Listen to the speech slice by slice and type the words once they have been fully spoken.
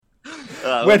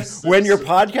When your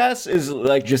podcast is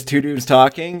like just two dudes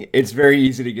talking, it's very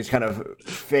easy to just kind of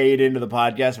fade into the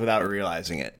podcast without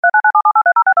realizing it.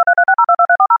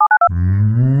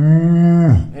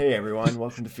 Hey everyone,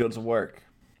 welcome to Fields of Work.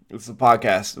 It's a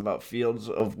podcast about fields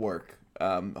of work,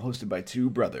 hosted by two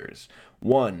brothers.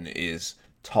 One is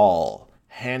tall,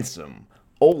 handsome,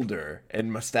 older,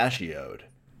 and mustachioed.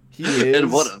 He is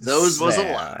and one of those Sam. was a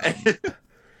lie.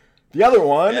 The other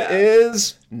one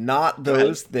is not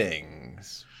those things.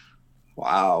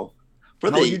 Wow.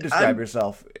 How would you describe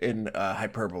yourself in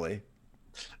hyperbole?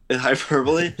 In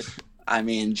hyperbole? I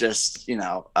mean, just,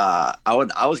 I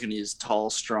was going to use tall,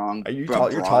 strong. Are you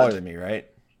tall? You're taller than me, right?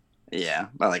 Yeah,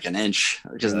 by like an inch.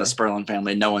 Because in the Sperlin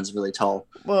family, no one's really tall.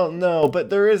 Well, no, but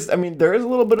there is a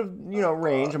little bit of,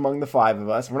 range among the five of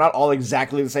us. We're not all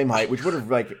exactly the same height, which would have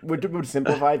would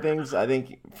simplify things, I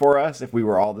think, for us if we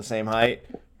were all the same height.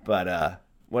 But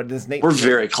what does Nate? We're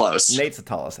very close. Nate's the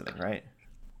tallest, I think, right?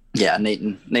 Yeah, Nate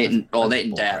and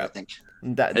Dad, I think.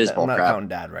 I'm not counting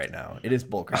Dad right now. It is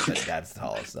bullcrap that Dad's the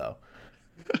tallest, though.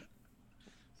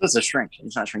 It's a shrink.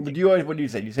 It's not shrinking. What do you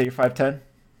say? You say you're 5'10"?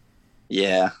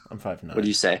 Yeah. I'm 5'9". What do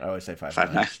you say? I always say 5'9".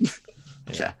 5'9".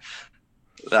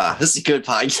 Yeah. This is a good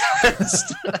podcast.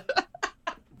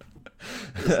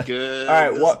 This is good. All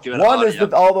right. One is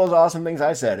with all those awesome things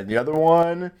I said, and the other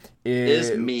one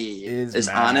is me. Is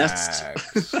honest.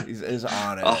 Is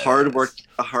honest.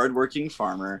 A hardworking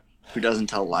farmer who doesn't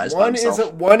tell lies about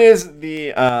himself. One is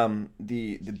the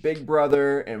big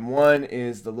brother, and one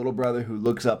is the little brother who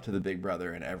looks up to the big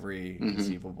brother in every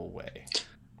conceivable way.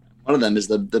 One of them is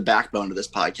the backbone of this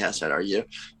podcast, I'd argue.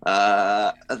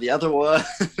 The other one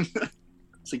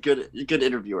is a good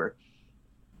interviewer.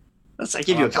 I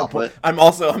give you a compliment.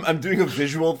 I'm doing a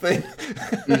visual thing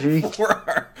for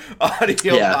our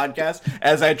audio podcast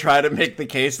as I try to make the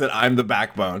case that I'm the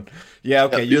backbone. Yeah,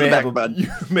 okay, you may have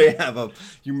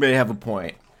a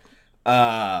point.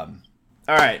 All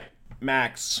right,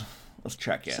 Max, let's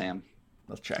check in. Sam,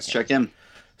 let's check in.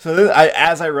 So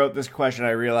as I wrote this question,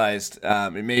 I realized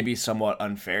it may be somewhat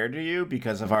unfair to you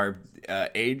because of our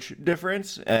age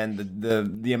difference and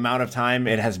the amount of time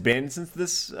it has been since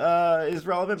this is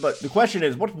relevant. But the question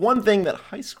is, what's one thing that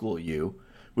high school you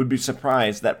would be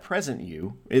surprised that present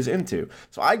you is into?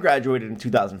 So I graduated in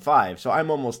 2005, so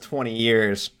I'm almost 20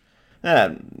 years,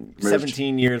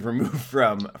 17 years removed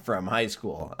from high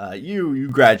school. You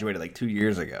graduated like 2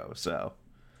 years ago, so.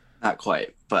 Not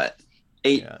quite, but...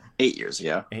 8 years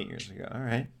ago. 8 years ago. All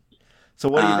right. So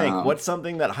what do you think? What's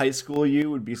something that high school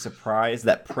you would be surprised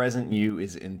that present you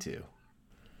is into?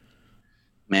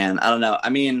 Man, I don't know. I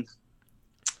mean,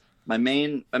 my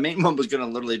main one was going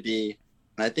to literally be,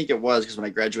 and I think it was because when I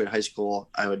graduated high school,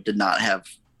 I did not have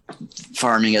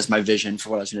farming as my vision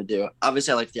for what I was going to do.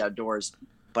 Obviously, I like the outdoors,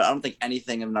 but I don't think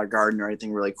anything in our garden or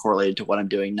anything really correlated to what I'm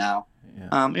doing now.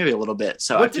 Yeah. Maybe a little bit.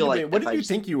 So what did you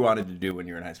think you wanted to do when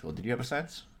you were in high school? Did you have a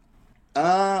sense?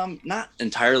 Not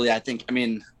entirely. I think,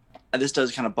 this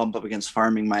does kind of bump up against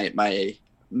farming. My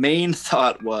main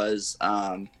thought was,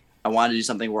 I wanted to do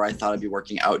something where I thought I'd be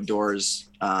working outdoors,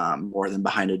 more than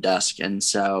behind a desk. And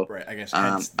so, right, I guess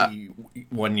hence the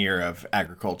 1 year of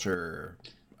agriculture,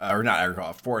 or not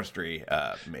agriculture, forestry,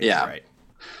 maybe, right?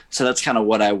 So that's kind of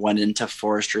what I went into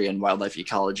forestry and wildlife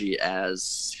ecology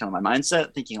as kind of my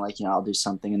mindset, thinking like, I'll do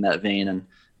something in that vein. And,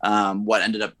 what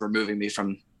ended up removing me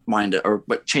from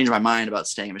what changed my mind about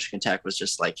staying at Michigan Tech was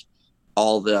just like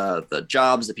all the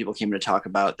jobs that people came to talk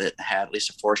about that had at least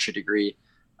a forestry degree,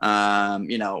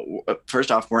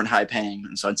 first off weren't high paying.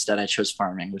 And so instead I chose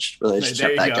farming, which really just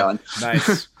kept that going.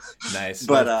 Nice.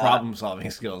 But problem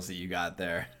solving skills that you got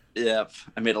there. Yep.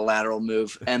 I made a lateral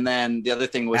move. And then the other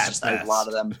thing was a lot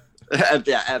of them. At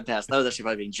best. That was actually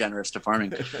probably being generous to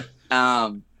farming.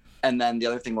 And then the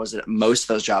other thing was that most of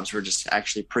those jobs were just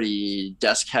actually pretty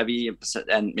desk heavy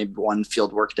and maybe one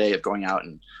field work day of going out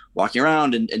and walking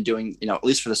around and doing, at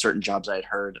least for the certain jobs I had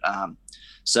heard.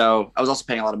 So I was also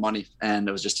paying a lot of money and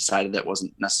it was just decided that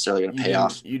wasn't necessarily going to pay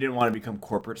off. You didn't want to become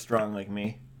corporate strong like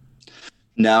me?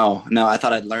 No, I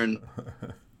thought I'd learn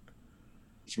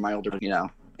from my older,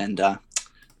 and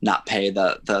not pay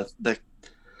the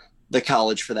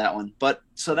college for that one. But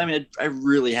so I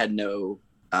really had no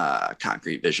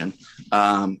concrete vision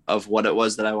of what it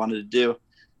was that I wanted to do,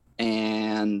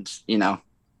 and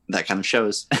that kind of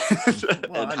shows.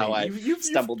 Well, how you've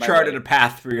charted a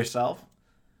path for yourself.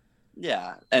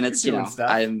 Yeah, and it's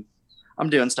I'm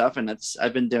doing stuff, and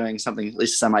I've been doing something at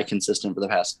least semi-consistent for the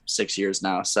past 6 years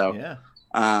now. So yeah,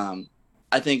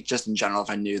 I think just in general, if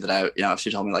I knew that if she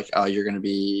told me like, oh, you're going to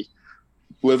be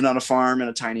living on a farm in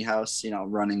a tiny house,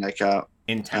 running like an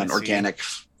organic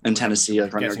in Tennessee,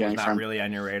 like running organic not farm. Really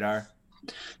on your radar.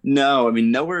 No, I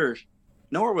mean nowhere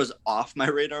was off my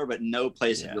radar, but no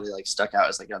place Yeah. had really like stuck out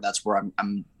as like, oh, that's where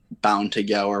I'm bound to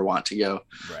go or want to go.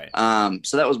 Right.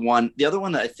 So that was one. The other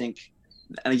one that I think,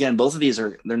 and again, both of these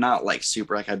they're not like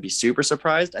super, like I'd be super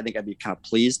surprised. I think I'd be kind of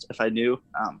pleased if I knew,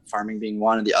 farming being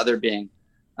one, and the other being,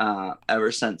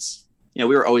 ever since, we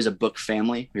were always a book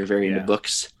family. We were very into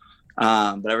books.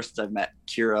 But ever since I've met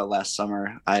Kira last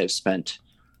summer, I have spent,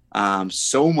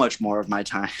 so much more of my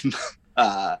time,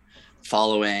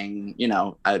 following,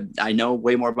 I know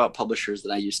way more about publishers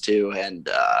than I used to. And,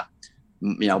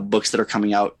 books that are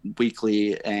coming out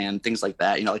weekly and things like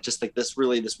that, like just like this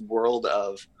world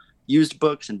of used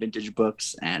books and vintage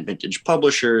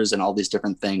publishers and all these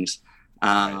different things.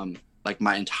 Like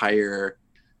my entire,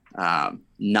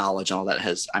 knowledge and all that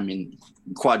has,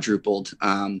 quadrupled,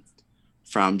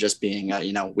 from just being,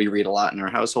 we read a lot in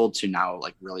our household to now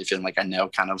like really feeling like I know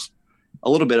kind of a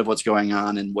little bit of what's going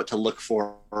on and what to look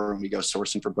for when we go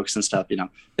sourcing for books and stuff.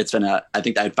 It's been I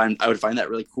think I would find that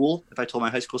really cool if I told my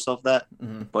high school self that,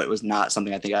 but it was not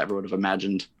something I think I ever would have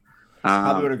imagined.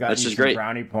 Probably would have gotten some great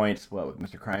brownie points. What, with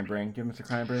Mr. Crime-Bring? Give Mr.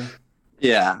 Crime-Bring?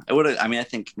 Yeah, it would have. I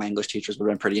think my English teachers would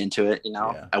have been pretty into it.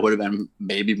 I would have been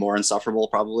maybe more insufferable,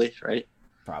 probably, right?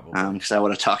 Probably. Because I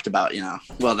would have talked about,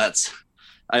 well,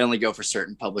 I only go for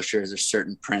certain publishers or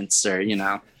certain prints or,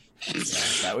 Yeah,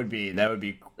 that would be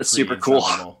it's super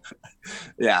cool.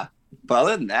 Yeah. But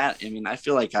other than that, I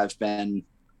feel like I've been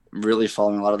really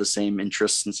following a lot of the same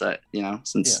interests since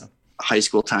high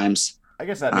school times. I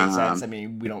guess that makes sense.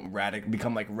 We don't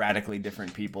become like radically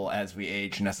different people as we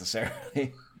age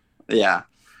necessarily. Yeah.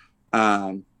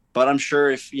 But I'm sure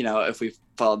if we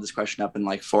followed this question up in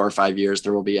like 4 or 5 years,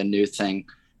 there will be a new thing,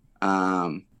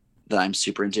 that I'm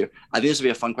super into. I think this would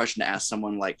be a fun question to ask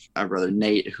someone like our brother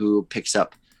Nate, who picks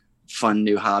up fun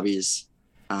new hobbies,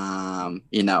 bi-weekly.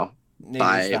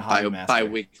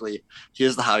 He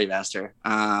is the hobby master.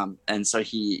 And so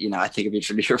he, I think it'd be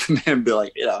interesting to hear from him, be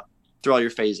like, through all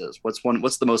your phases, what's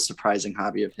the most surprising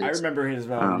hobby of his? I remember his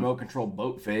remote control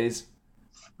boat phase.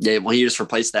 Yeah, well, he just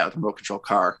replaced that with a remote control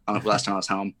car on the last time I was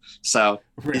home. So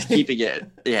he's keeping it.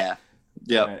 Yeah.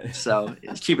 Yeah. Right. So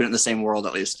he's keeping it in the same world,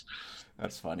 at least.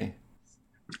 That's funny.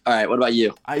 All right. What about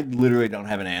you? I literally don't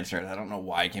have an answer. I don't know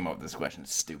why I came up with this question.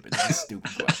 It's stupid. It's a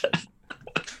stupid question.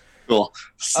 Cool.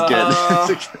 Good.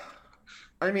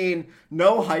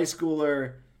 No high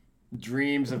schooler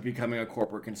dreams of becoming a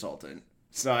corporate consultant.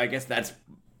 So I guess that's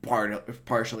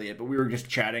partially it. But we were just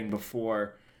chatting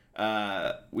before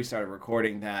we started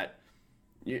recording that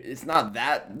it's not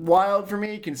that wild for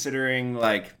me, considering,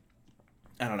 like,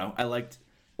 I don't know, I liked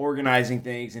organizing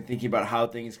things and thinking about how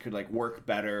things could like work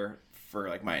better for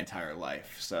like my entire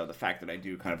life. So the fact that I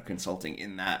do kind of consulting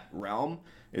in that realm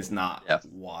is not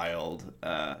wild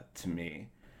to me.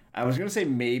 I was going to say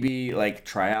maybe like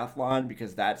triathlon,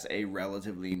 because that's a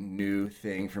relatively new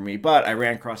thing for me. But I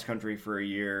ran cross country for a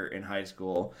year in high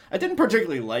school. I didn't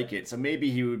particularly like it, so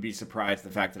maybe he would be surprised the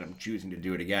fact that I'm choosing to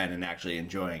do it again and actually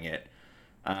enjoying it.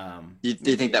 Do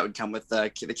you think that would come with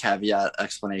the caveat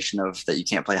explanation of that you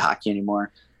can't play hockey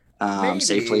anymore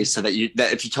safely, so that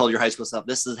if you told your high school self,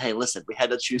 hey, listen, we had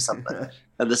to choose something,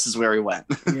 and this is where we went.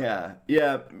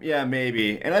 yeah,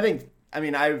 maybe. And I think,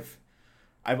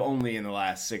 I've only in the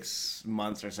last 6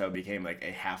 months or so became like a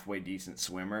halfway decent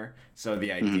swimmer. So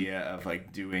the idea of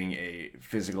like doing a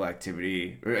physical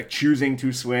activity, or like choosing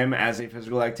to swim as a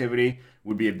physical activity,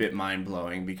 would be a bit mind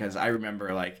blowing, because I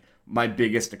remember like my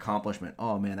biggest accomplishment.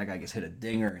 Oh man, that guy just hit a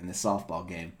dinger in this softball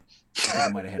game. I think I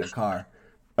might have hit a car.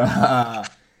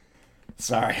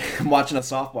 Sorry, I'm watching a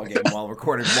softball game while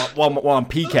recording, while I'm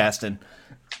pee-casting.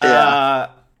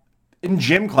 In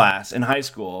gym class in high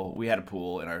school, we had a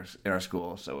pool in our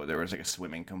school, so there was like a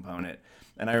swimming component.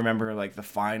 And I remember like the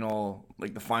final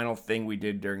thing we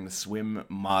did during the swim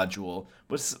module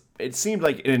was, it seemed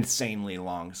like an insanely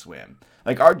long swim.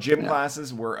 Like our gym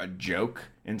classes were a joke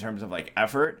in terms of like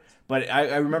effort, but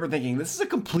I remember thinking, this is a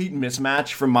complete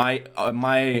mismatch from my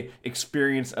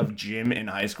experience of gym in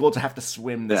high school to have to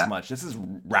swim this much. This is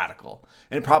radical.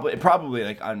 And it probably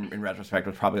like in retrospect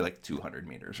was probably like 200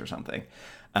 meters or something.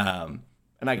 And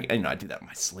I do that in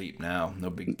my sleep now. No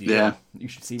big deal. Yeah. You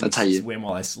should see me swim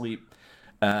while I sleep.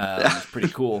 It's pretty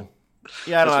cool.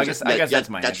 Yeah, I don't know. I guess that's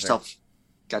my answer.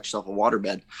 Got yourself a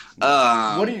waterbed.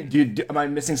 What do you do? Am I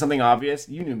missing something obvious?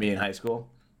 You knew me in high school.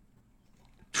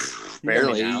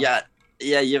 Barely. Yeah.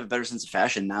 You have a better sense of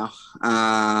fashion now.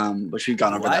 Which we've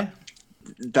gone over that.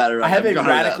 Better. I have a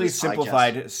radically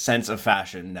simplified sense of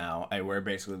fashion now. I wear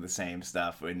basically the same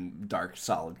stuff in dark,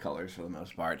 solid colors for the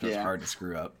most part. So it's hard to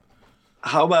screw up.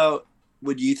 How about,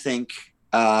 would you think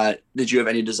Did you have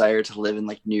any desire to live in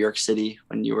like New York City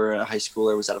when you were a high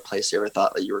schooler? Was that a place you ever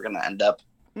thought that you were going to end up?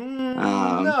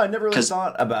 No, I never really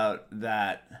thought about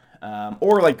that.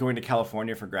 Or like going to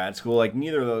California for grad school. Like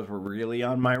neither of those were really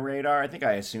on my radar. I think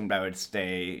I assumed I would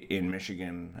stay in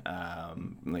Michigan,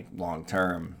 like long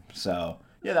term. So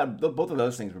yeah, both of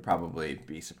those things would probably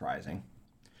be surprising.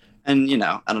 And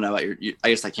I don't know about I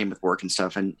guess that came with work and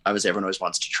stuff. And obviously everyone always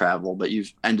wants to travel, but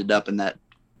you've ended up in that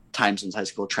time since high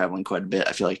school traveling quite a bit,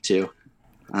 I feel like, too.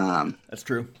 That's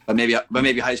true. But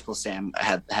maybe high school Sam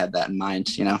had that in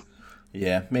mind,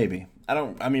 Yeah, maybe.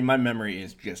 I mean, my memory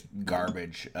is just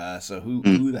garbage. So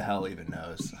who the hell even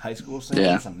knows? High school Sam?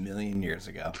 Yeah. That's a million years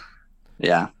ago.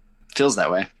 Yeah. Feels that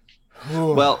way.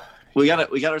 Well, we got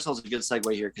ourselves a good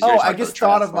segue here. I just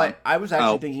thought of I was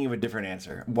actually thinking of a different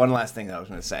answer. One last thing that I was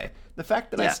going to say. The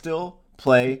fact that I still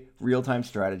play real-time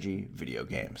strategy video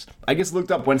games. I just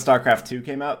looked up when StarCraft 2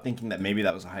 came out, thinking that maybe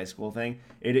that was a high school thing.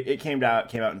 It came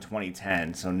out in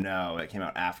 2010, so no, it came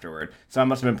out afterward. So I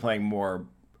must have been playing more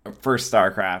first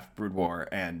StarCraft, Brood War,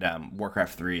 and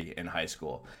Warcraft 3 in high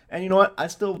school. And you know what? I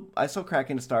still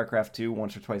crack into StarCraft 2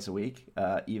 once or twice a week,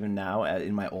 even now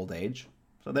in my old age.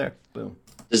 So there, boom.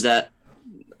 Does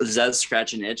that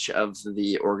scratch an itch of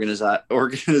the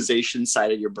organization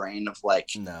side of your brain of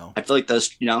like? No. I feel like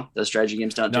those strategy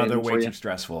games don't. No, they're way too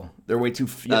stressful. They're way too.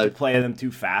 You have to play them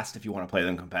too fast if you want to play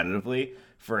them competitively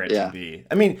for it to be.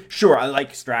 I mean, sure, I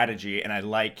like strategy and I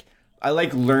like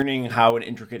learning how an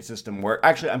intricate system works.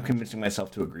 Actually, I'm convincing myself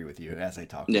to agree with you as I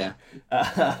talk. Yeah.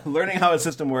 Learning how a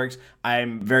system works.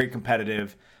 I'm very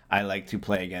competitive. I like to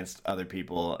play against other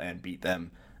people and beat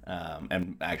them.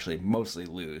 And actually mostly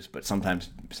lose, but sometimes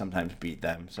beat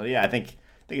them. So yeah, I think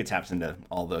it taps into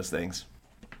all those things.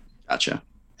 Gotcha.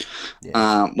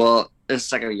 Yeah. Well, a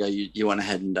second ago, you went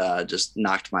ahead and just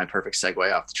knocked my perfect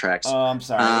segue off the tracks. Oh, I'm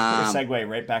sorry. Let's put a segue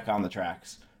right back on the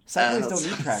tracks. Segways don't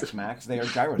need tracks, Max. They are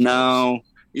gyroscopes. No.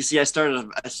 You see, I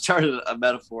started a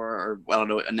metaphor, or I don't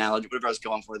know, analogy, whatever I was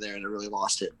going for there, and I really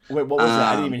lost it. Wait, what was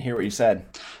that? I didn't even hear what you said.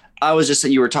 I was just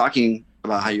saying you were talking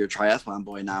about how you're a triathlon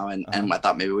boy now, and I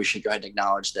thought maybe we should go ahead and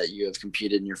acknowledge that you have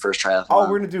competed in your first triathlon. Oh,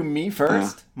 we're gonna do me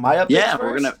first? My updates yeah,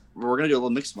 first? we're gonna do a little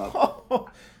mix them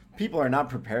up. People are not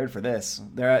prepared for this.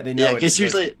 They know. Yeah, because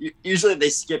usually they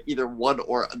skip either one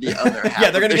or the other half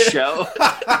yeah, they're gonna of the show.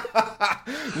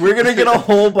 We're gonna get a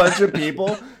whole bunch of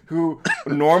people who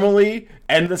normally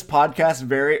end this podcast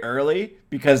very early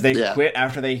because they quit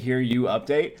after they hear you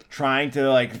update, trying to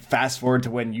like fast forward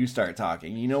to when you start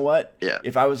talking. You know what? Yeah.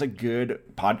 If I was a good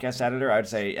podcast editor, I'd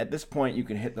say at this point you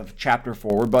can hit the chapter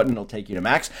forward button. It'll take you to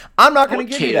Max. I'm not going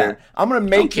to give you that. I'm going to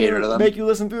make you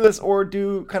listen through this or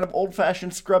do kind of old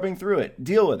fashioned scrubbing through it.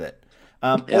 Deal with it.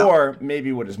 Or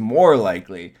maybe what is more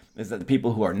likely is that the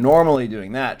people who are normally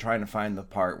doing that, trying to find the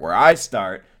part where I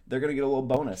start, they're going to get a little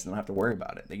bonus and don't have to worry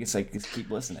about it. They just keep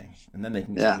listening, and then they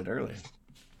can get it early.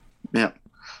 Yeah,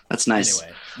 that's nice.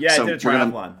 Anyway, so I did a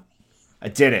triathlon. I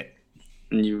did it.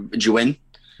 And did you win?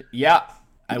 Yeah,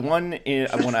 I won.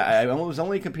 I was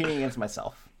only competing against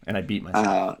myself, and I beat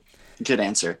myself. Good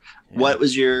answer. Yeah. What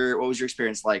was your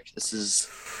experience like? This is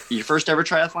your first ever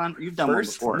triathlon? You've done one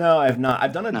before. No, I have not.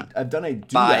 I've done a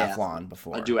duathlon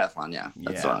before. A duathlon, yeah.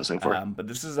 That's what I was looking for. But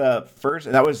this is a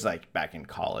first. That was like back in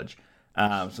college.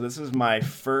 So this was my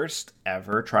first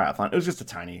ever triathlon. It was just a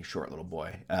tiny, short little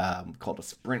boy called a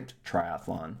sprint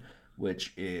triathlon,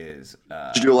 which is...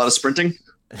 Did you do a lot of sprinting?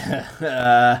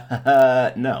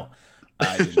 No,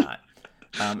 I did not.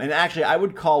 And actually, I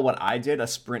would call what I did a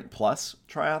sprint plus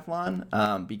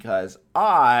triathlon because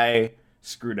I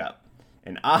screwed up.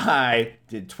 And I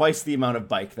did twice the amount of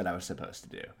bike that I was supposed to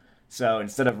do. So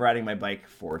instead of riding my bike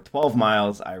for 12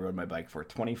 miles, I rode my bike for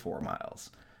 24 miles.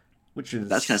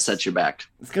 That's gonna set you back.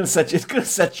 It's gonna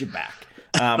set you back.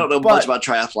 I don't know much about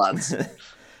triathlons.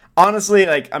 Honestly,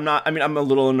 I'm a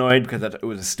little annoyed because it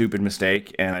was a stupid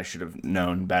mistake, and I should have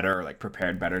known better, or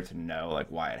prepared better to know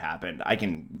why it happened. I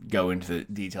can go into the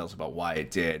details about why it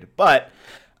did, but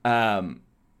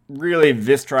really,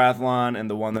 this triathlon and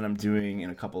the one that I'm doing in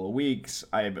a couple of weeks,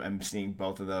 I'm seeing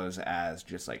both of those as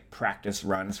just practice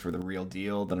runs for the real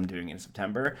deal that I'm doing in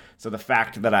September. So the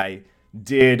fact that I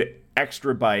did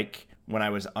extra bike when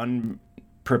I was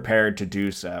unprepared to do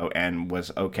so and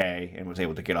was okay and was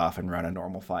able to get off and run a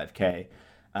normal 5K,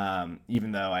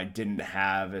 even though I didn't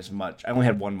have as much. I only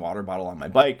had one water bottle on my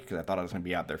bike because I thought I was going to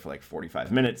be out there for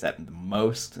 45 minutes at the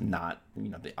most, not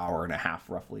the hour and a half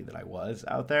roughly that I was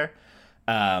out there.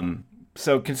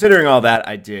 So considering all that,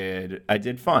 I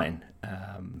did fine.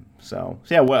 So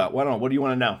yeah, what do you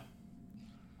want to know?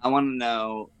 I want to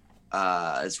know.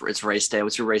 It's race day.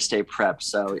 What's your race day prep?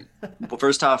 So,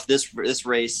 first off, this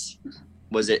race,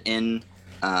 was it in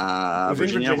It was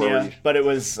Virginia. in Virginia, but it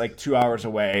was like 2 hours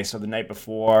away. So the night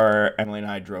before, Emily and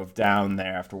I drove down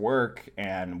there after work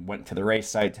and went to the race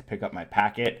site to pick up my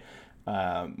packet.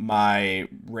 My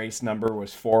race number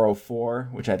was 404,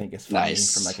 which I think is funny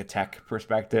from like a tech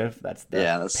perspective. That's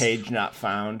the page not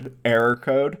found error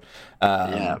code.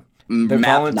 The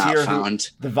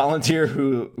volunteer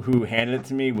who handed it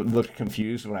to me looked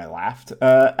confused when I laughed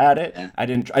at it. Yeah.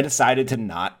 I decided to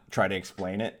not try to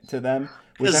explain it to them,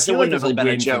 which I feel like is a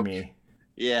win for me.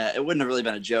 Yeah, it wouldn't have really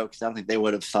been a joke. I don't think they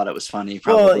would have thought it was funny.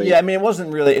 Probably. Well, yeah, I mean,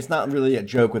 it's not really a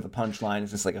joke with a punchline.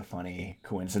 It's just like a funny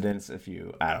coincidence.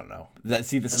 I don't know.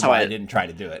 This is why I didn't try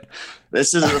to do it.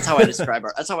 That's how I describe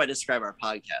our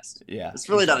podcast. Yeah, it's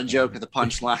really not a joke with a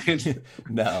punchline.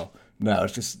 No,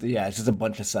 it's just a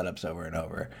bunch of setups over and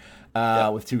over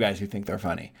with two guys who think they're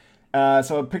funny.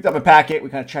 So I picked up a packet. We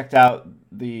kind of checked out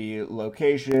the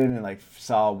location and like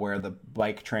saw where the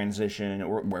bike transition,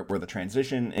 or where the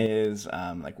transition is,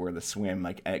 like where the swim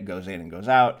like it goes in and goes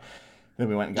out. Then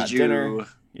we went and got dinner.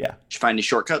 Yeah. Did you find any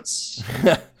shortcuts?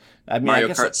 I mean, Mario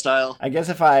Kart style. I guess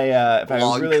if I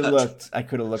really looked, I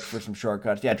could have looked for some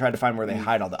shortcuts. Yeah, I tried to find where they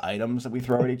hide all the items that we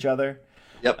throw at each other.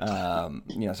 Yep.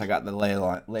 So I got the lay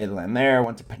of the land there.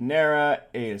 Went to Panera,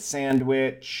 ate a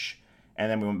sandwich. And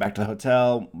then we went back to the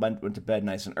hotel, went to bed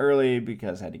nice and early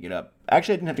because I had to get up.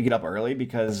 Actually, I didn't have to get up early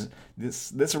because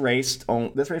this race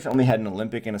only had an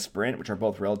Olympic and a sprint, which are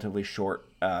both relatively short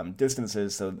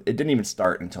distances. So it didn't even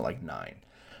start until like 9.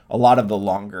 A lot of the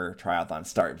longer triathlons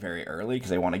start very early because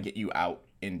they want to get you out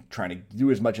and trying to do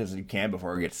as much as you can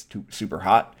before it gets super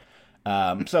hot.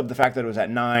 So the fact that it was at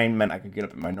 9 meant I could get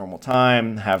up at my normal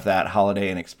time, have that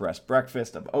Holiday Inn Express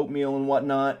breakfast of oatmeal and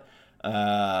whatnot.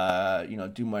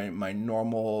 Do my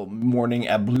normal morning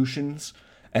ablutions,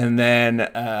 and then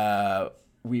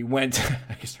we went.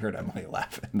 I just heard Emily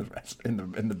laugh in the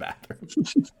bathroom.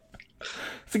 It's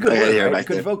a good word, right?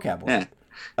 Good vocabulary.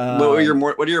 Yeah. What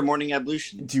are your morning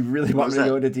ablutions? Do you really want me to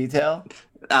go into detail?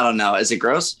 I don't know. Is it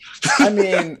gross? I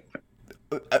mean,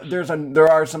 there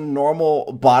are some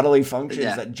normal bodily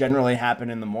functions that generally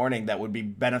happen in the morning that would be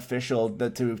beneficial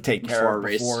to take care of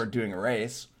before doing a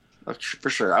race. For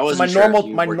sure. I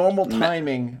wasn't my normal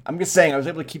timing. I'm just saying I was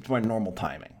able to keep to my normal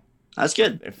timing. That's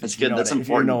good. That's good. That's important.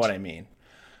 If you know what I mean.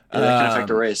 Yeah, that can affect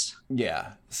a race.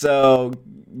 Yeah. So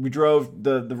we drove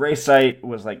the race site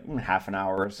was like half an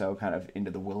hour or so kind of into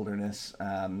the wilderness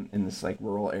in this like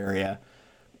rural area.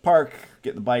 Park,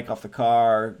 get the bike off the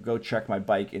car, go check my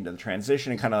bike into the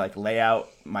transition and kind of like lay out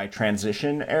my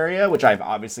transition area, which I've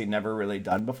obviously never really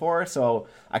done before. So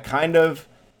I kind of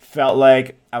felt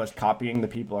like I was copying the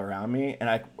people around me, and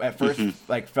I at first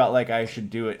like felt like I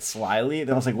should do it slyly.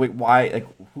 Then I was like, wait, why? Like,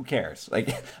 who cares? Like,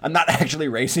 I'm not actually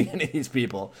racing any of these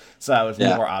people, so I was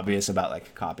more obvious about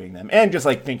like copying them and just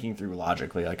like thinking through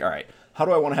logically, like, all right, how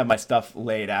do I want to have my stuff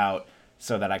laid out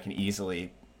so that I can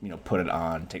easily, put it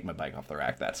on, take my bike off the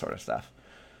rack, that sort of stuff.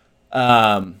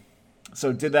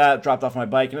 So did that, dropped off my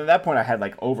bike, and at that point I had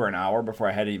like over an hour before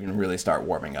I had to even really start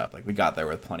warming up. Like we got there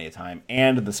with plenty of time,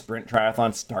 and the sprint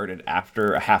triathlon started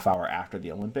after a half hour after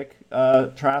the Olympic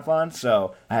triathlon,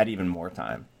 so I had even more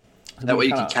time. So that way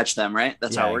you can catch them, right?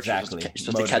 That's how it works. Exactly. You're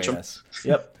supposed to catch them.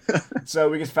 Yep. So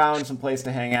we just found some place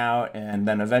to hang out, and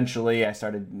then eventually I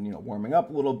started, warming up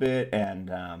a little bit, and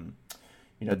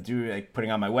putting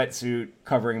on my wetsuit,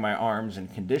 covering my arms in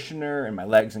conditioner and my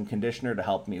legs in conditioner to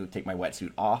help me take my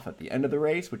wetsuit off at the end of the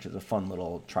race, which is a fun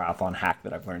little triathlon hack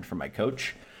that I've learned from my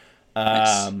coach.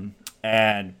 Nice.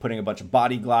 And putting a bunch of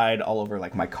Body Glide all over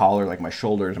like my collar, like my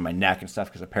shoulders and my neck and stuff,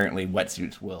 because apparently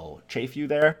wetsuits will chafe you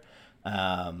there.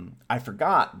 I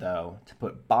forgot though to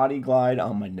put Body Glide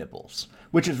on my nipples,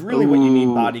 which is really what you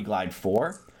need Body Glide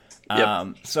for.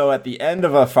 Yep. So at the end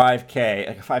of a 5K,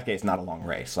 like a 5K is not a long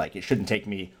race. Like it shouldn't take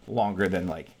me longer than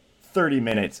like 30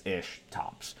 minutes-ish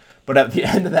tops. But at the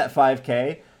end of that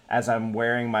 5K, as I'm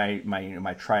wearing my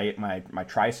triathlon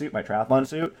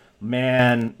suit,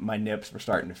 man, my nips were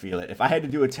starting to feel it. If I had to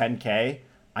do a 10K,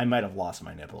 I might have lost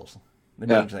my nipples. They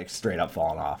might have like straight up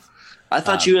fallen off. I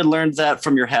thought you had learned that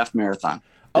from your half marathon.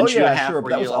 Sure, but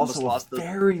that was also a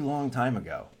very long time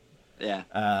ago.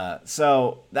 Yeah.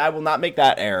 So I will not make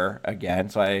that error again.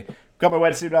 So I got my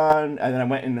wetsuit on, and then I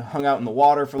went and hung out in the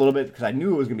water for a little bit because I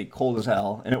knew it was gonna be cold as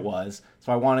hell, and it was.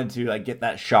 So I wanted to like get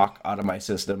that shock out of my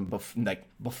system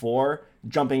before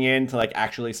jumping in to like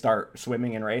actually start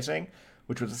swimming and racing,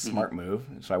 which was a smart move.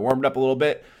 So I warmed up a little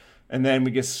bit, and then we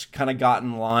just kind of got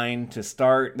in line to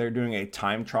start. They're doing a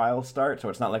time trial start, so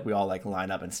it's not like we all like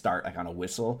line up and start like on a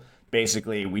whistle.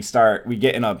 Basically, we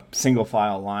get in a single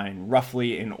file line,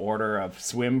 roughly in order of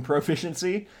swim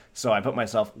proficiency. So I put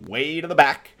myself way to the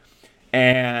back,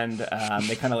 and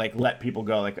they kind of like let people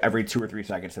go like every 2 or 3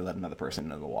 seconds to let another person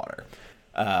into the water.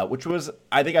 Which was,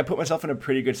 I think I put myself in a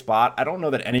pretty good spot. I don't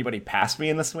know that anybody passed me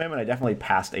in the swim, and I definitely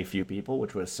passed a few people,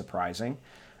 which was surprising.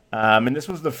 And this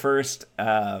was the first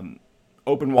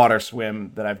open water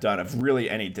swim that I've done of really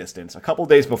any distance. A couple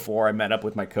days before, I met up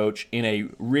with my coach in a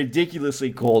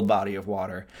ridiculously cold body of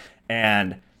water,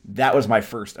 and that was my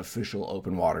first official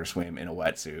open water swim in a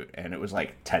wetsuit, and it was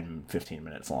like 10, 15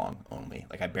 minutes long only.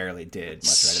 Like, I barely did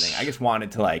much of anything. I just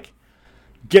wanted to, like,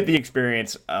 get the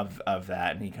experience of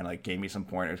that, and he kind of like gave me some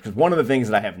pointers, because one of the things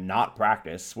that I have not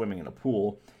practiced swimming in a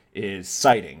pool is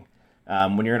sighting.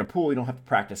 When you're in a pool, you don't have to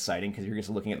practice sighting because you're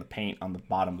just looking at the paint on the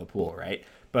bottom of the pool, right?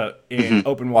 But in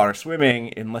open water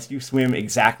swimming, unless you swim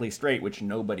exactly straight, which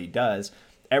nobody does,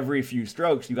 every few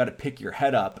strokes you got to pick your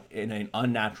head up in an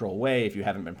unnatural way if you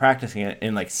haven't been practicing it,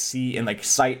 and like see and like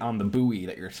sight on the buoy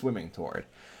that you're swimming toward.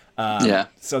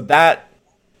 So that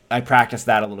I practiced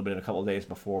that a little bit a couple of days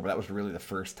before, but that was really the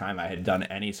first time I had done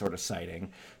any sort of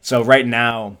sighting. So right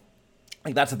now,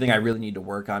 like, that's the thing I really need to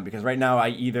work on, because right now I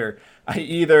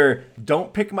either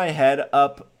don't pick my head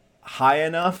up high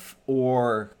enough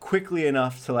or quickly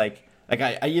enough to I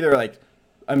either like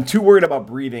I'm too worried about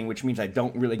breathing, which means I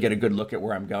don't really get a good look at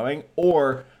where I'm going,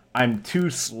 or I'm too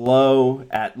slow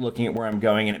at looking at where I'm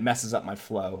going, and it messes up my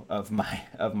flow of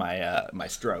my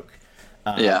stroke.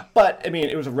 But I mean,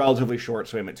 it was a relatively short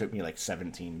swim. It took me like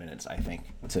 17 minutes, I think.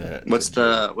 What's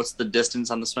the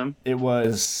distance on the swim? It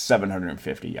was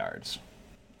 750 yards.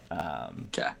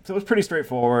 Okay. So it was pretty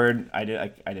straightforward. I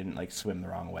didn't like swim the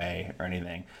wrong way or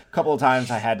anything. A couple of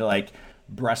times I had to like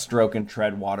breaststroke and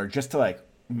tread water just to like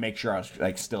make sure I was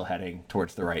like still heading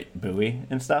towards the right buoy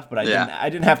and stuff. But I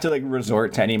didn't have to like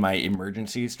resort to any of my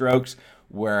emergency strokes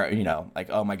where, you know, like,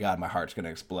 oh my God, my heart's going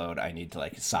to explode. I need to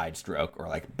like side stroke or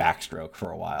like backstroke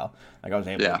for a while. Like, I was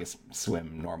able to just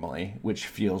swim normally, which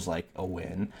feels like a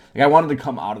win. Like, I wanted to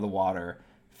come out of the water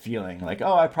feeling like,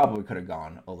 oh, I probably could have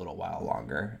gone a little while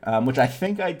longer, which I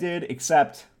think I did,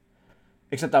 except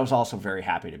I was also very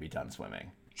happy to be done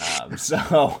swimming.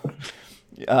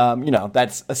 You know,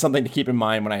 that's something to keep in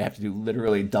mind when I have to do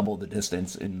literally double the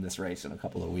distance in this race in a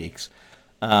couple of weeks.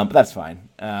 But that's fine.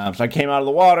 So I came out of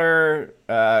the water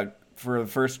for the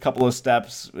first couple of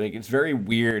steps. Like, it's very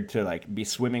weird to like be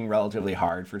swimming relatively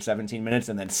hard for 17 minutes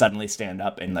and then suddenly stand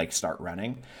up and like start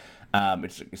running.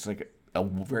 It's like a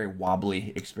very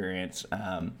wobbly experience.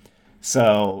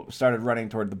 So started running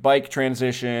toward the bike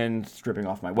transition, stripping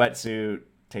off my wetsuit,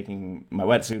 taking my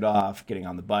wetsuit off, getting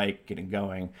on the bike, getting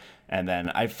going. And then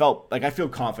I feel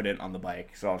confident on the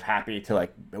bike. So I was happy to,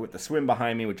 like, with the swim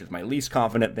behind me, which is my least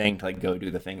confident thing, to like go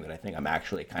do the thing that I think I'm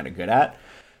actually kind of good at.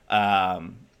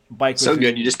 Bike was so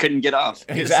good, you just couldn't get off.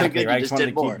 Exactly, right? I just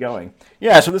wanted to keep going.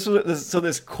 Yeah, so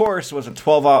this course was a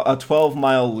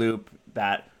 12-mile loop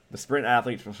that the sprint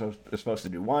athletes were supposed to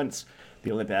do once.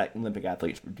 The Olympic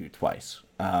athletes would do twice.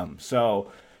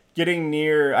 So getting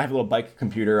near, I have a little bike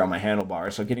computer on my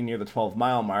handlebar, so getting near the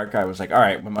 12-mile mark, I was like, all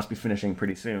right, we must be finishing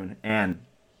pretty soon. And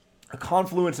a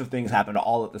confluence of things happened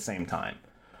all at the same time.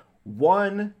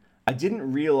 One, I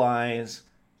didn't realize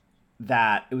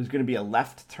that it was going to be a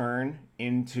left turn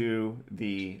into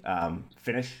the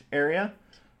finish area.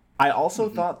 I also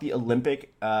thought the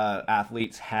Olympic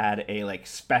athletes had a like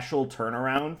special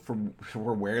turnaround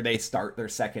for where they start their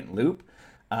second loop.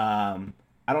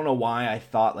 I don't know why I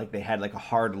thought like they had a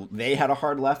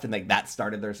hard left and like that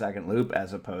started their second loop,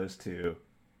 as opposed to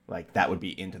like that would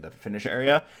be into the finish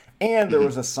area. And there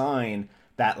was a sign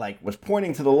that like was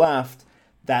pointing to the left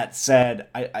that said,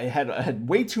 I had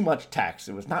way too much text.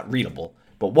 It was not readable,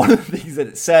 but one of the things that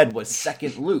it said was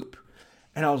second loop.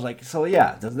 And I was like, so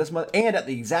yeah, does this much? And at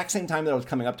the exact same time that I was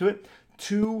coming up to it,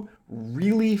 two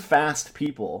really fast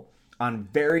people on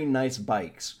very nice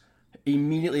bikes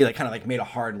immediately like kind of like made a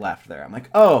hard left there. I'm like,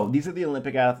 oh, these are the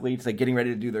Olympic athletes like getting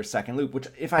ready to do their second loop, which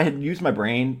if I had used my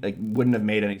brain, like wouldn't have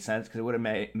made any sense, because it would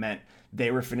have meant they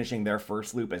were finishing their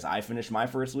first loop as I finished my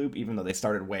first loop, even though they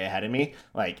started way ahead of me.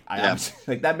 Like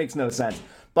like that makes no sense.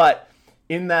 But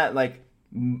in that like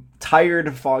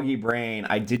tired, foggy brain,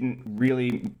 I didn't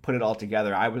really put it all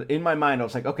together. I was in my mind, I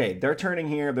was like, okay, they're turning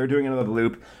here, they're doing another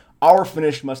loop. Our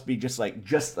finish must be just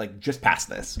past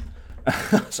this.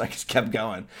 So I just kept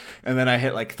going, and then I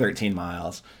hit like 13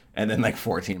 miles, and then like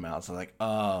 14 miles. I was like,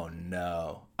 oh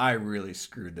no, I really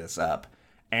screwed this up.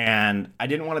 And I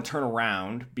didn't want to turn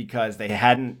around because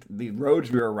the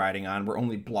roads we were riding on were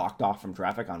only blocked off from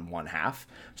traffic on one half.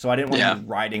 So I didn't want to be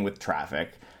riding with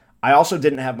traffic. I also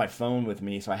didn't have my phone with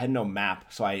me, so I had no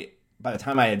map. So by the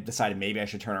time I had decided maybe I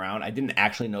should turn around, I didn't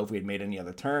actually know if we had made any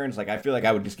other turns. Like, I feel like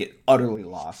I would just get utterly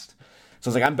lost. So I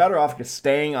was like, I'm better off just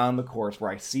staying on the course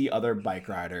where I see other bike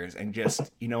riders and just,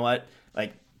 you know what,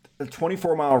 like the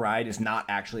 24-mile ride is not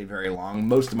actually very long.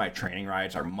 Most of my training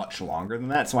rides are much longer than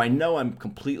that. So I know I'm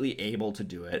completely able to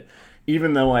do it.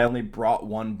 Even though I only brought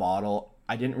one bottle,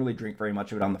 I didn't really drink very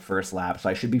much of it on the first lap. So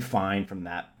I should be fine from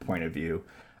that point of view.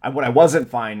 What I wasn't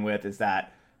fine with is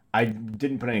that I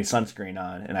didn't put any sunscreen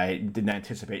on, and I didn't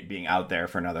anticipate being out there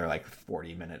for another like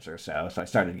 40 minutes or so. So I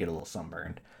started to get a little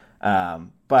sunburned.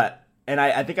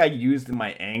 I think I used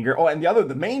my anger. Oh, and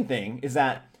the main thing is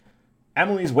that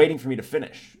Emily's waiting for me to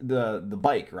finish the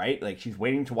bike, right? Like she's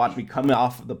waiting to watch me come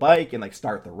off the bike and like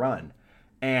start the run.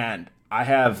 And I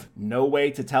have no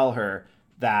way to tell her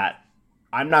that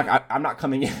I'm not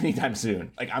coming in anytime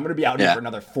soon. Like I'm going to be out here for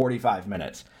another 45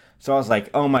 minutes. So I was like,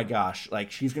 oh my gosh,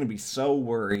 like she's going to be so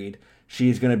worried.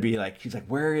 She's going to be like, she's like,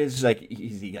 where is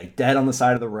is he like dead on the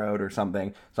side of the road or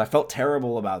something? So I felt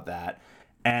terrible about that.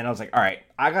 And I was like, all right,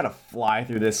 I got to fly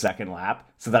through this second lap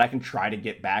so that I can try to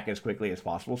get back as quickly as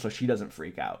possible so she doesn't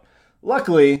freak out.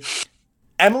 Luckily,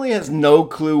 Emily has no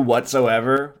clue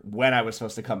whatsoever when I was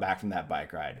supposed to come back from that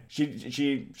bike ride.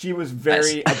 She was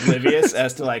very oblivious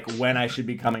as to like when I should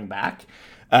be coming back,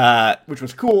 which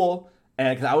was cool.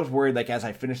 And because I was worried, like as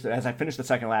I finished the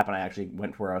second lap and I actually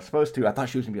went to where I was supposed to, I thought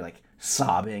she was gonna be like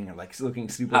sobbing and like looking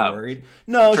super worried.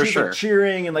 No, she was like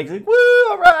cheering and like woo,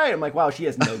 all right. I'm like, wow, she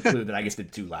has no clue that I just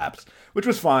did 2 laps, which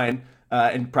was fine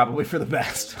and probably for the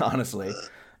best, honestly.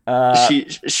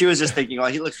 She was just thinking, oh,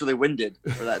 he looks really winded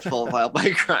for that 12-mile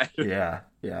bike ride.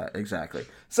 Yeah, exactly.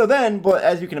 So then, but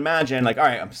as you can imagine, like, all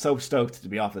right, I'm so stoked to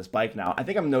be off this bike now. I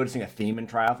think I'm noticing a theme in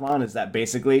triathlon is that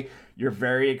basically you're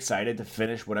very excited to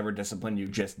finish whatever discipline you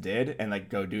just did and like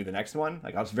go do the next one.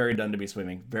 Like I was very done to be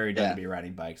swimming, very done to be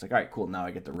riding bikes. Like, all right, cool, now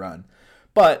I get to run.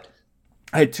 But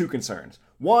I had 2 concerns.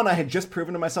 One, I had just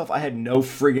proven to myself I had no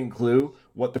friggin' clue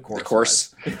what the course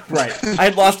was. Right. I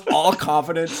had lost all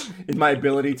confidence in my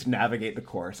ability to navigate the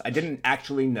course. I didn't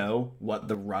actually know what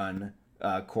the run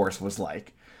course was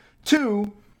like.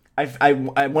 2, I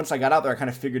once I got out there, I kind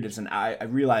of figured I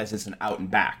realized it's an out and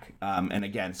back. And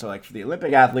again, so like for the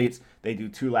Olympic athletes, they do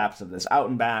 2 laps of this out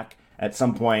and back. At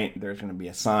some point, there's going to be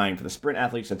a sign for the sprint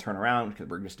athletes to turn around because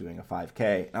we're just doing a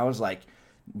 5K. And I was like,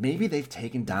 maybe they've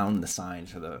taken down the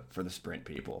signs for the sprint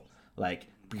people. Like,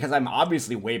 because I'm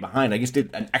obviously way behind. I just did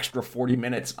an extra 40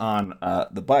 minutes on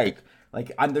the bike.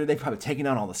 Like, they've probably taken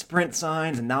down all the sprint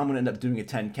signs, and now I'm going to end up doing a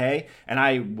 10K. And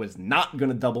I was not going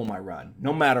to double my run.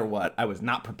 No matter what, I was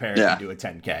not prepared to do a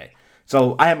 10K.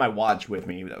 So I had my watch with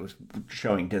me that was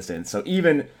showing distance. So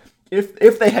even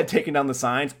if they had taken down the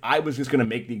signs, I was just going to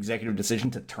make the executive decision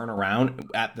to turn around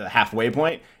at the halfway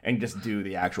point and just do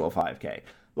the actual 5K.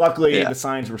 Luckily, the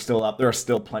signs were still up. There are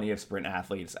still plenty of sprint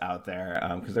athletes out there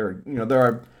because there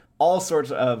are all sorts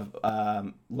of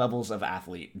levels of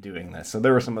athlete doing this. So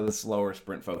there were some of the slower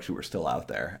sprint folks who were still out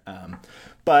there.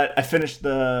 But I finished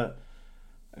the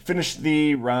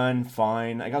run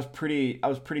fine. Like I was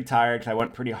pretty tired because I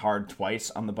went pretty hard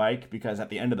twice on the bike because at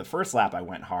the end of the first lap I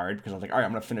went hard because I was like, all right,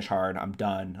 I'm gonna finish hard. I'm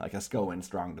done. Like let's go in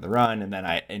strong to the run. And then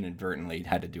I inadvertently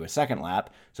had to do a second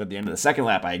lap. So at the end of the second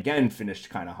lap, I again finished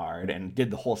kind of hard and did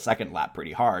the whole second lap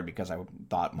pretty hard because I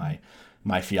thought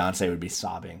my fiance would be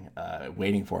sobbing,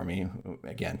 waiting for me.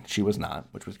 Again, she was not,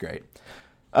 which was great.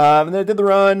 And then I did the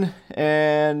run,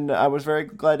 and I was very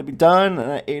glad to be done.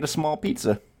 And I ate a small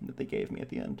pizza that they gave me at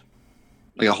the end.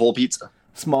 Like a whole pizza?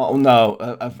 Small, no,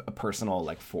 a personal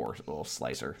like 4 little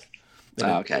slicer.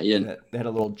 Okay, they had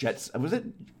a little Jets. It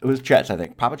was Jets, I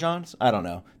think. Papa John's? I don't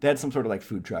know. They had some sort of like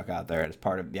food truck out there as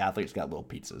part of the athletes got little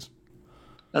pizzas.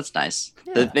 That's nice.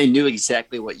 Yeah. They knew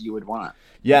exactly what you would want.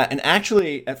 Yeah, and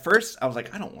actually, at first, I was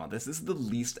like, I don't want this. This is the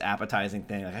least appetizing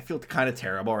thing. Like, I feel kind of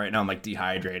terrible right now. I'm like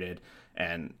dehydrated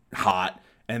and hot.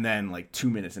 And then like 2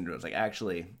 minutes into it, I was like,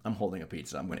 actually, I'm holding a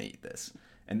pizza. I'm going to eat this.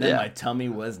 And then my tummy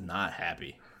was not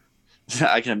happy.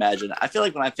 I can imagine. I feel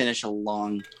like when I finish a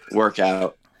long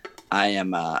workout, I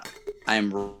am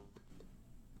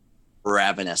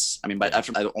ravenous. I mean, but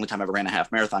after the only time I ever ran a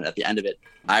half marathon, at the end of it,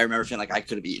 I remember feeling like I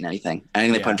could have eaten anything.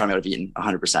 Anything they put in front of me, I would have eaten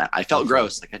 100%. I felt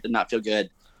gross. Like I did not feel good,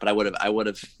 but I would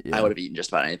have eaten just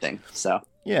about anything. So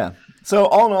yeah. So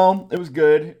all in all, it was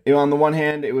good. On the one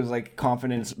hand, it was like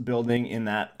confidence building in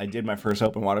that I did my first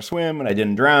open water swim and I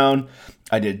didn't drown.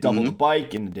 I did double the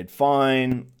bike and did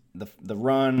fine. The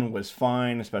run was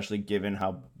fine, especially given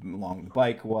how long the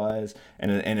bike was.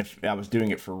 And if I was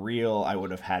doing it for real, I would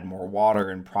have had more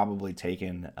water and probably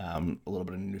taken a little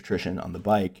bit of nutrition on the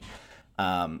bike.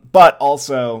 But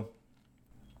also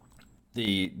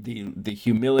the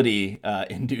humility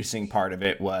inducing part of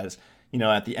it was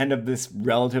at the end of this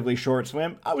relatively short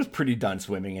swim, I was pretty done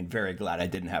swimming and very glad I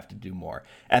didn't have to do more.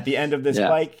 At the end of this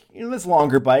bike, this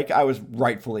longer bike, I was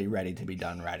rightfully ready to be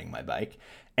done riding my bike.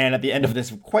 And at the end of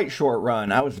this quite short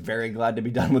run, I was very glad to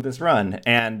be done with this run.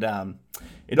 And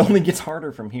it only gets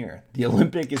harder from here. The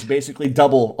Olympic is basically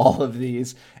double all of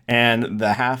these, and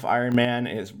the half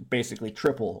Ironman is basically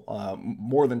triple,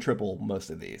 more than triple most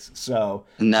of these. So,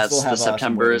 and that's the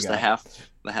September is the half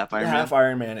Ironman. The half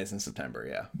Ironman is in September.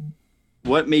 Yeah.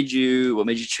 What made you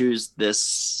choose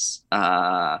this?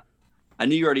 I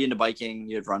knew you were already into biking.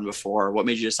 You had run before. What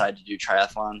made you decide to do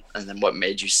triathlon? And then what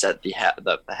made you set the half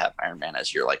Ironman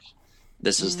as your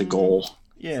this is the goal?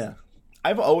 Yeah.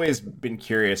 I've always been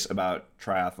curious about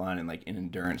triathlon and in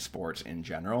endurance sports in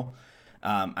general.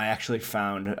 I actually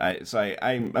found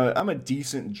I'm a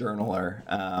decent journaler.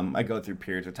 I go through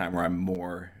periods of time where I'm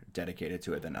more dedicated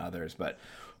to it than others. But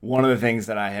one of the things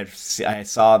that I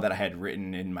saw that I had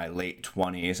written in my late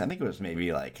 20s, I think it was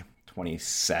maybe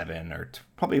 27 or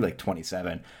probably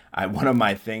 27. One of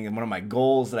my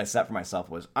goals that I set for myself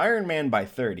was Ironman by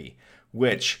 30,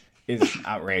 which is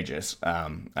outrageous.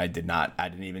 I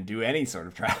didn't even do any sort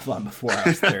of triathlon before I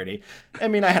was 30. I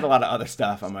mean, I had a lot of other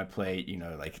stuff on my plate,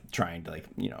 trying to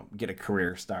get a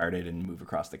career started and move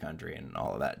across the country and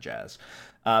all of that jazz.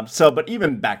 But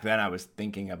even back then I was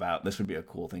thinking about this would be a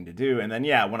cool thing to do. And then,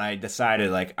 when I decided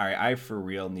all right, I for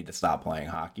real need to stop playing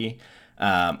hockey.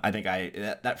 I think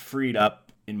that freed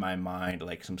up in my mind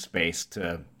some space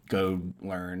to go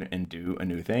learn and do a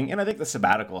new thing, and I think the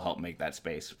sabbatical helped make that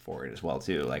space for it as well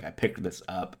too. I picked this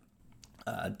up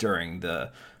during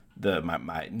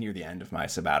my near the end of my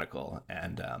sabbatical,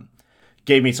 and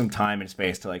gave me some time and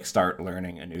space to start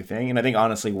learning a new thing. And I think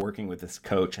honestly working with this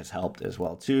coach has helped as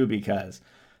well too, because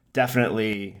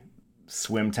definitely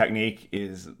swim technique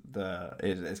is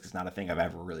not a thing I've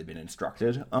ever really been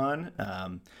instructed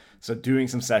on. So doing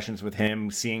some sessions with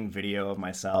him, seeing video of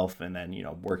myself, and then,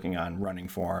 working on running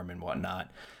form and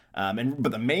whatnot.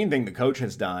 But the main thing the coach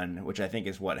has done, which I think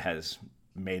is what has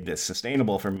made this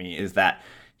sustainable for me, is that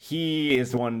he is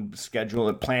the one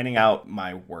planning out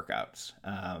my workouts.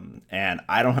 And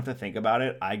I don't have to think about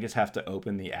it. I just have to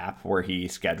open the app where he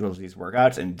schedules these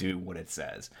workouts and do what it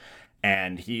says.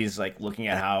 And he's looking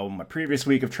at how my previous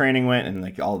week of training went,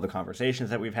 and all of the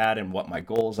conversations that we've had, and what my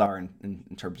goals are in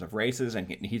terms of races. And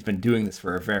he's been doing this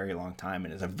for a very long time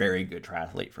and is a very good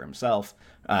triathlete for himself,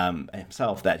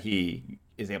 that he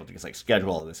is able to just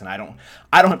schedule all this. And I don't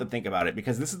have to think about it,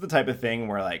 because this is the type of thing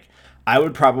where I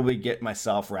would probably get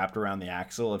myself wrapped around the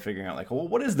axle of figuring out well,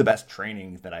 what is the best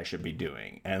training that I should be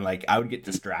doing? And I would get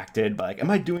distracted by am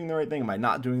I doing the right thing? Am I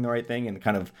not doing the right thing? And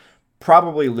kind of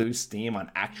probably lose steam on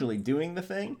actually doing the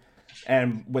thing.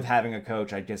 And with having a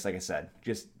coach, I guess, like I said,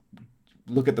 just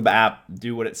look at the app,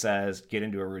 do what it says, get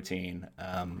into a routine,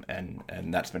 and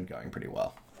that's been going pretty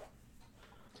well.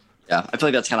 Yeah, I feel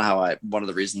like that's kind of one of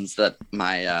the reasons that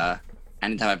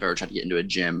anytime I've ever tried to get into a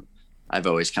gym, I've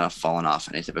always kind of fallen off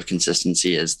any type of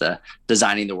consistency, is the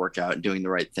designing the workout, doing the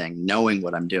right thing, knowing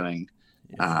what I'm doing.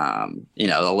 A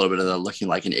little bit of the looking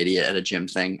like an idiot at a gym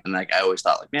thing. And I always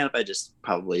thought man, if I just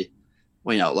probably,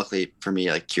 luckily for me,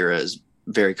 Kira is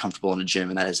very comfortable in a gym,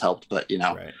 and that has helped. But,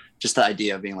 right. Just the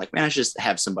idea of being man, I should just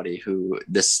have somebody who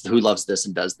loves this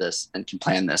and does this and can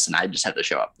plan this. And I just have to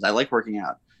show up. I like working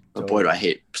out, but boy, do I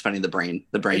hate spending the brain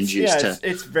juice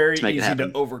it's very easy to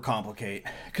overcomplicate,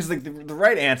 because the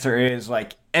right answer is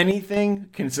anything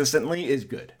consistently is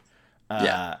good.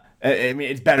 I mean,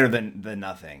 it's better than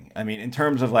nothing. I mean, in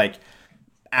terms of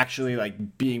actually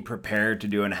being prepared to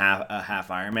do a half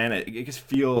Ironman, it just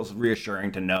feels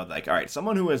reassuring to know that all right,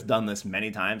 someone who has done this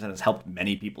many times and has helped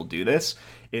many people do this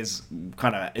is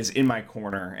in my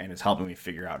corner and is helping me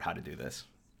figure out how to do this.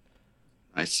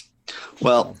 Nice.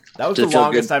 Well, that was the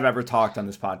longest I've ever talked on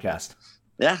this podcast.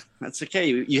 Yeah, that's okay.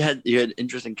 You had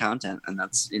interesting content, and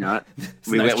that's we have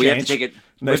to take it.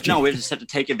 We just have to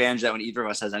take advantage of that when either of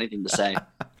us has anything to say.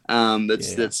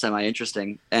 That's semi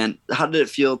interesting. And how did it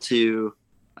feel to?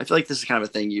 I feel like this is kind of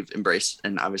a thing you've embraced,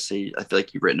 and obviously I feel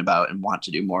like you've written about and want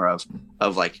to do more of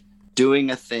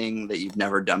doing a thing that you've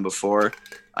never done before.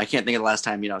 I can't think of the last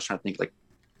time, I was trying to think when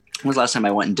was the last time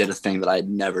I went and did a thing that I had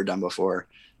never done before.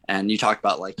 And you talked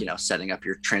about setting up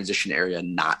your transition area,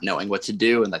 not knowing what to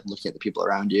do, and looking at the people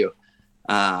around you.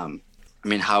 I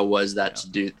mean, how was that to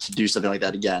do something like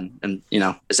that again? And,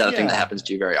 is that a thing that happens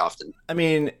to you very often? I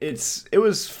mean, it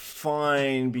was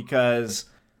fine, because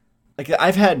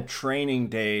I've had training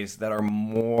days that are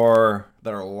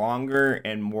longer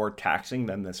and more taxing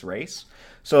than this race.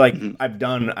 So I've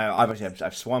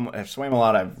swam a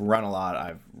lot, I've run a lot,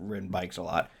 I've ridden bikes a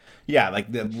lot. Yeah,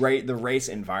 like the race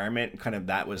environment, kind of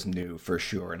that was new for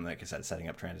sure, and like I said, setting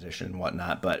up transition and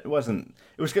whatnot. But it wasn't.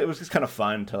 It was just kind of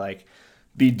fun to like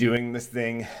be doing this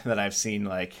thing that I've seen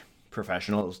like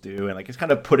professionals do, and like it's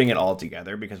kind of putting it all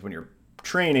together, because when you're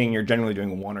training, you're generally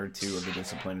doing one or two of the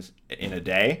disciplines in a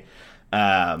day.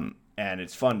 And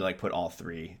it's fun to like put all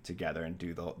three together and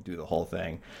do the whole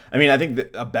thing. I mean, I think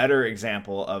that a better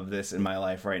example of this in my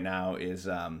life right now is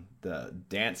the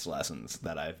dance lessons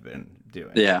that I've been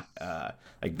doing. Yeah.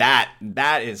 Like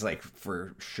that is like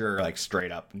for sure like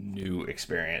straight up new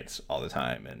experience all the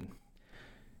time, and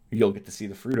you'll get to see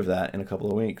the fruit of that in a couple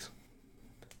of weeks.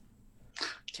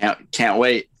 Can't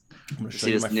wait to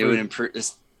see this new and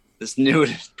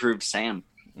improved Sam,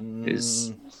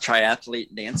 who's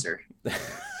triathlete dancer.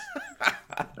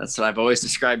 That's what I've always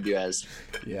described you as.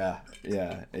 Yeah,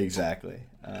 exactly.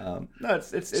 No,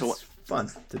 it's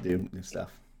fun to do new stuff.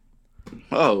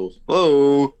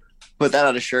 Whoa! Put that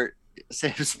on a shirt.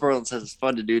 Sam Sperling says it's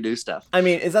fun to do new stuff. I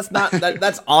mean,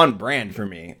 that's on brand for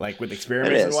me, like with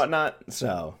experiments and whatnot.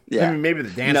 So yeah, I mean, maybe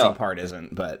the dancing part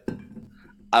isn't, but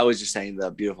I was just saying the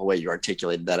beautiful way you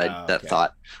articulated that. That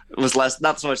thought was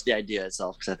not so much the idea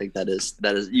itself, because I think that is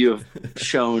you have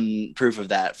shown proof of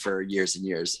that for years and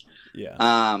years.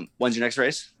 Yeah. When's your next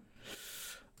race?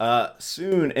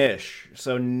 Soon-ish.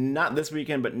 So not this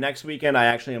weekend, but next weekend I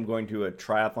actually am going to a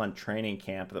triathlon training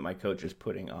camp that my coach is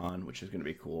putting on, which is going to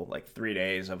be cool. Like 3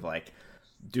 days of like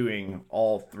doing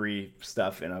all three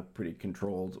stuff in a pretty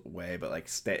controlled way, but like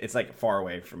it's like far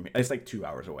away from me. It's like 2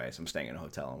 hours away, so I'm staying in a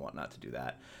hotel and whatnot to do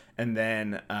that. And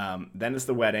then it's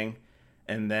the wedding.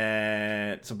 And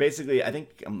then, so basically, I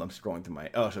think I'm scrolling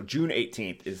through so June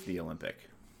 18th is the Olympic.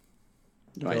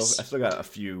 Nice. So I still got a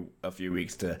few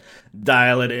weeks to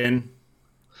dial it in.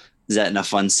 Is that in a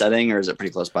fun setting, or is it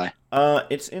pretty close by?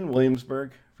 It's in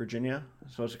Williamsburg, Virginia,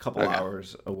 so it's a couple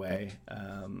hours away.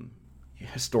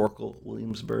 Historical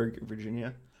Williamsburg,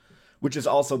 Virginia, which is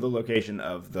also the location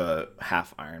of the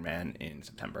half Ironman in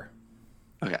September.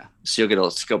 Okay, so you'll get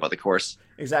a scope of the course.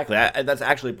 Exactly. That's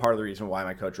actually part of the reason why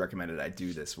my coach recommended I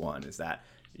do this one, is that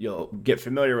you'll get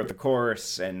familiar with the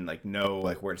course and like know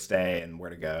like where to stay and where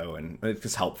to go, and it's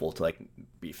just helpful to like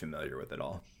be familiar with it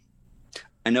all.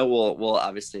 I know we'll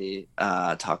obviously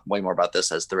talk way more about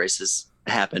this as the races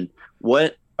happen.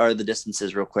 What are the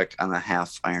distances, real quick, on a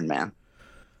half Ironman?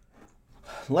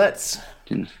 Let's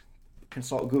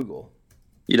consult Google.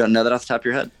 You don't know that off the top of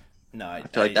your head? No, I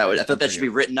feel like that should be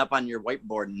written up on your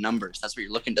whiteboard in numbers. That's what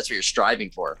you're looking. That's what you're striving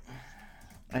for.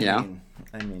 I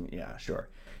mean, yeah, sure.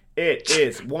 It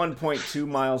is 1.2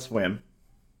 mile swim,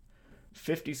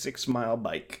 56 mile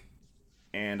bike,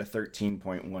 and a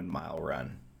 13.1 mile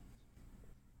run.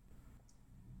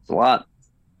 It's a lot.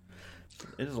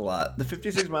 It is a lot. The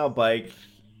 56 mile bike,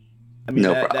 I mean,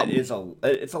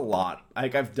 it's a lot.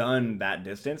 Like, I've done that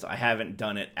distance. I haven't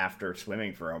done it after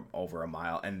swimming for over a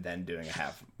mile and then doing a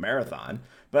half marathon,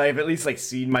 but I've at least like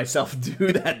seen myself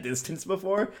do that distance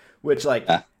before, which like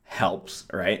helps,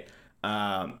 right?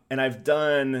 And I've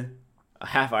done a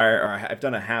half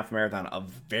marathon a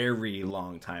very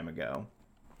long time ago,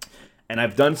 and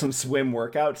I've done some swim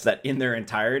workouts that in their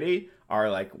entirety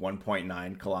are like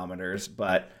 1.9 kilometers,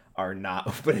 but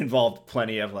involved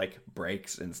plenty of like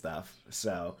breaks and stuff.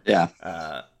 So yeah,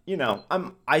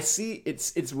 I see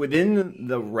it's within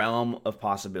the realm of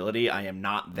possibility. I am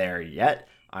not there yet.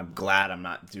 I'm glad I'm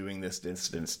not doing this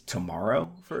distance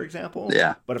tomorrow, for example.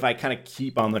 Yeah. But if I kind of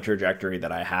keep on the trajectory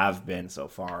that I have been so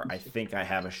far, I think I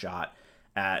have a shot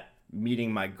at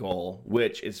meeting my goal,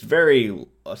 which is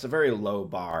it's a very low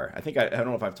bar. I think I don't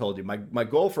know if I've told you, my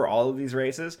goal for all of these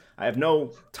races, I have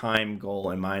no time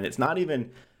goal in mind. It's not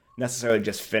even necessarily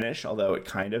just finish, although it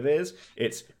kind of is.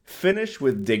 It's finish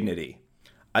with dignity.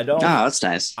 That's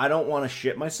nice. I don't want to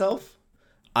shit myself.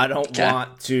 I don't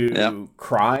want to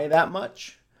cry that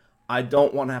much. I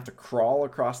don't want to have to crawl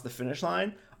across the finish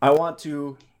line. I want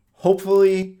to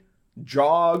hopefully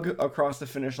jog across the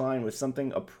finish line with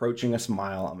something approaching a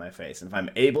smile on my face. And if I'm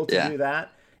able to do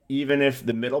that, even if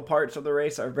the middle parts of the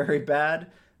race are very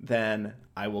bad, then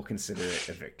I will consider it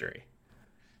a victory.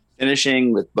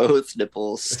 Finishing with both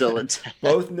nipples still intact.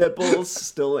 Both nipples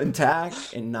still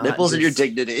intact, and not nipples and your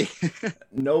dignity.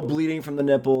 No bleeding from the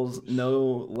nipples,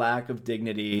 no lack of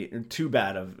dignity. Too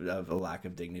bad of a lack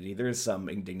of dignity. There is some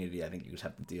indignity I think you just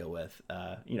have to deal with,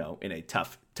 in a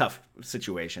tough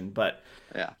situation. But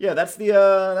yeah, that's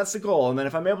the goal. And then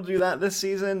if I'm able to do that this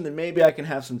season, then maybe I can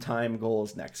have some time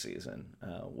goals next season.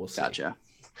 We'll see. Gotcha.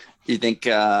 You think?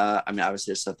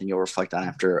 Obviously, it's something you'll reflect on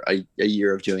after a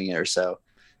year of doing it or so.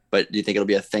 But do you think it'll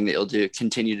be a thing that you'll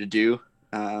continue to do?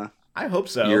 I hope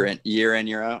so. Year in,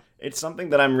 year out. It's something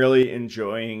that I'm really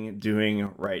enjoying doing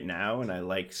right now, and I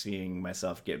like seeing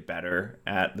myself get better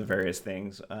at the various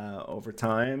things over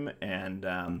time.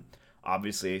 And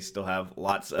obviously, I still have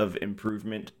lots of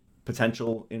improvement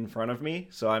potential in front of me.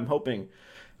 So I'm hoping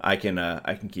I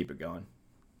can keep it going.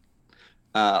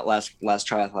 Last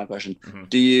triathlon question.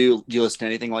 Do you listen to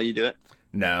anything while you do it?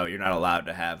 No, you're not allowed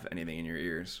to have anything in your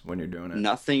ears when you're doing it.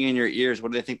 Nothing in your ears.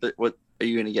 What do they think that? What are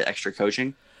you going to get extra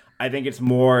coaching? I think it's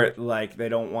more like they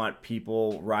don't want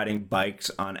people riding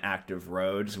bikes on active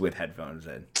roads with headphones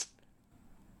in.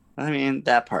 I mean,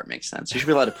 that part makes sense. You should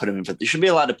be allowed to put them in for. You should be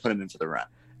allowed to put them in for the run.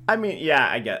 I mean, yeah,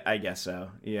 I guess so.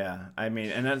 Yeah, I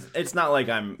mean, and it's not like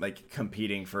I'm like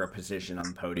competing for a position on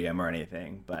the podium or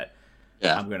anything, but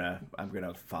yeah, I'm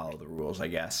gonna follow the rules, I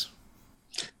guess.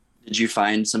 Did you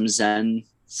find some zen,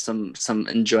 some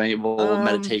enjoyable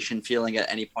meditation feeling at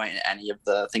any point in any of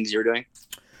the things you were doing?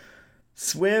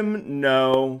 Swim,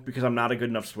 no, because I'm not a good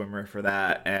enough swimmer for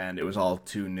that, and it was all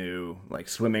too new. Like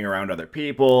swimming around other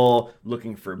people,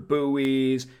 looking for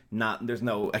buoys.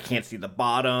 I can't see the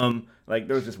bottom. Like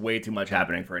there was just way too much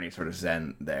happening for any sort of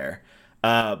zen there.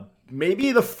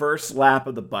 Maybe the first lap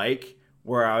of the bike,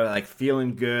 where I was like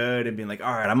feeling good and being like,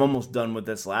 all right, I'm almost done with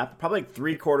this lap. Probably like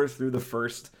 3/4 through the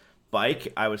first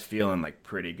bike, I was feeling like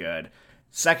pretty good.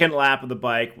 Second lap of the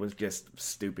bike was just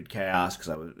stupid chaos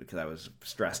because I was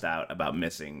stressed out about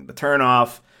missing the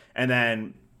turnoff, and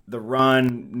then the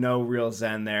run, no real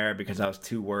zen there because I was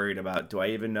too worried about, do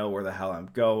I even know where the hell I'm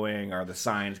going? Are the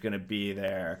signs going to be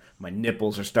there? My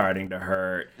nipples are starting to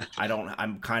hurt.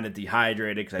 I'm kind of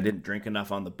dehydrated because I didn't drink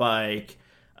enough on the bike.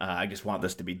 I just want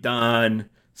this to be done.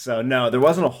 So no, there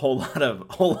wasn't a whole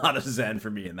lot of zen for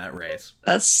me in that race.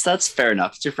 That's fair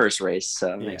enough. It's your first race,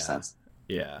 so it makes sense.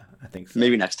 Yeah, I think so.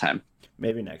 Maybe next time.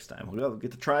 We'll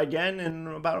get to try again in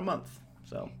about a month.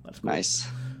 So that's cool. Nice.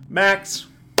 Max,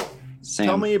 Sam,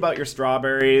 tell me about your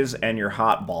strawberries and your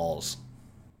hot balls.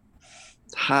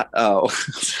 What are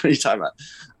you talking about?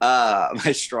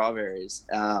 My strawberries.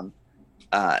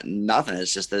 Nothing.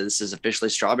 It's just that this is officially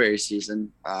strawberry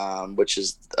season, which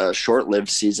is a short-lived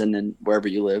season, and wherever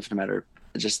you live, no matter,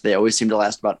 they always seem to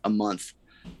last about a month.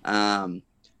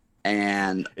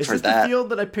 And is for this that, the field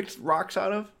that I picked rocks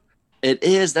out of? It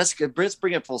is. That's good. Let's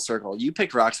bring it full circle. You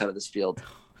picked rocks out of this field,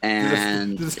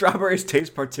 and do the strawberries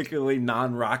taste particularly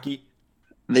non-rocky?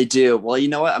 They do. Well, you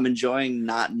know what? I'm enjoying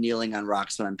not kneeling on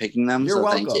rocks when I'm picking them. You're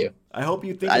welcome. Thank you. I hope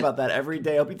you think about that every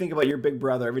day. I hope you think about your big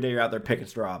brother every day you're out there picking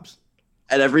straws.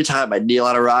 And every time I kneel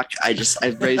on a rock, I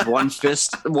raise one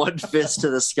fist to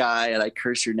the sky, and I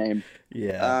curse your name.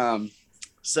 Yeah.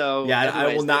 So yeah, anyways,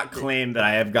 I will not claim that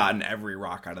I have gotten every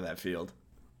rock out of that field.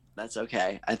 That's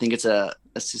okay. I think it's a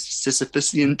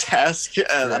Sisyphusian task.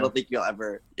 I don't think you'll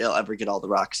ever get all the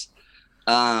rocks.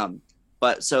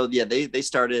 But so yeah, they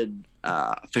started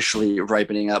officially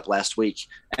ripening up last week.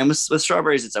 And with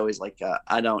strawberries, it's always like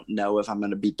I don't know if I'm going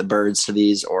to beat the birds to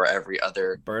these or every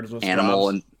other animal,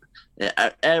 and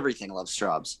everything loves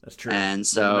straws. That's true. And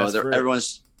so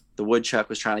the woodchuck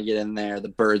was trying to get in there. The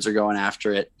birds are going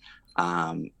after it.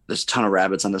 There's a ton of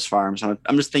rabbits on this farm, so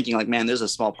I'm just thinking like, man, there's a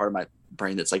small part of my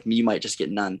brain that's like, you might just get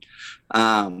none.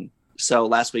 So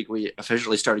last week we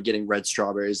officially started getting red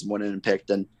strawberries and went in and picked,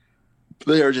 and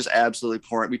they are just absolutely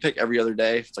pouring. We pick every other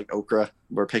day. It's like okra.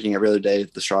 We're picking every other day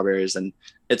the strawberries, and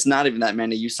it's not even that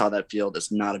many. You saw that field.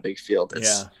 It's not a big field.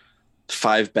 It's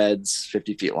 5 beds,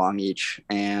 50 feet long each,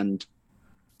 and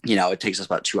it takes us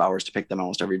about 2 hours to pick them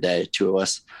almost every day, 2 of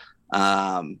us.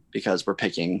 Because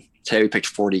today we picked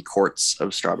 40 quarts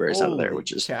of strawberries out of there,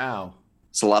 which is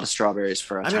it's a lot of strawberries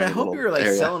for a tiny little I hope you're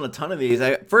area. Selling a ton of these.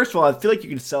 First of all, I feel like you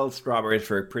can sell strawberries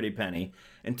for a pretty penny,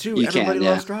 and two, everybody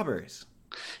loves strawberries.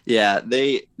 Yeah,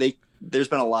 there's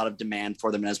been a lot of demand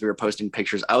for them, and as we were posting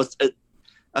pictures, a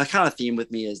kind of theme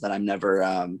with me is that I'm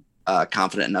never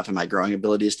confident enough in my growing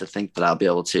abilities to think that I'll be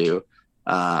able to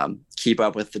keep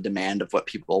up with the demand of what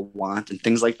people want and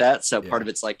things like that. So part of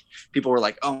it's like, people were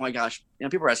like, oh my gosh,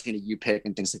 people were asking to you pick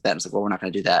and things like that. And it's like, well, we're not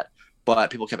going to do that.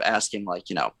 But people kept asking like,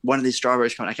 when are these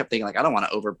strawberries coming? I kept thinking like, I don't want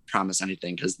to over promise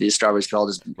anything because these strawberries could all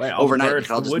just overnight,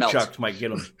 could all just melt. Might get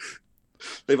them.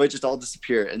 They might just all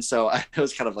disappear. And so I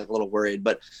was kind of like a little worried,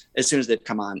 but as soon as they've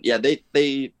come on,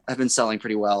 they have been selling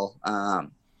pretty well.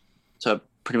 So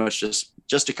pretty much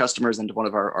just to customers and to one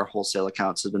of our wholesale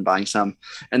accounts has been buying some,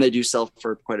 and they do sell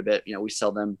for quite a bit. We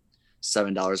sell them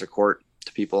 $7 a quart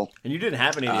to people. And you didn't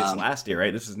have any of these last year,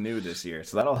 right? This is new this year,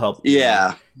 so that'll help.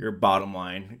 Your bottom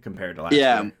line compared to last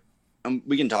year.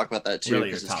 We can talk about that too,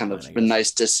 because it's kind of been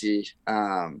nice to see.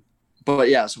 But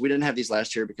yeah, so we didn't have these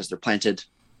last year because they're planted.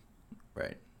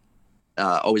 Right.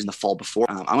 always in the fall before.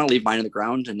 I'm going to leave mine in the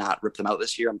ground and not rip them out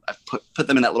this year. I've put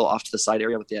them in that little off to the side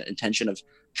area with the intention of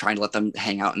trying to let them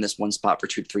hang out in this one spot for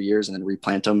 2 to 3 years and then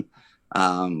replant them.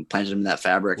 Planted them in that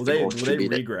fabric. Will they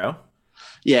regrow?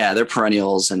 Yeah, they're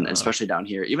perennials, and especially down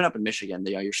here, even up in Michigan,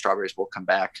 your strawberries will come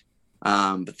back.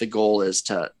 But the goal is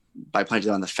by planting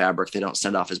them on the fabric, they don't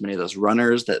send off as many of those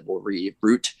runners that will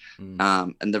re-root.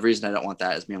 And the reason I don't want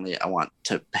that is mainly I want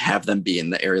to have them be in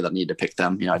the area that need to pick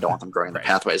them. I don't want them growing in the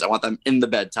pathways. I want them in the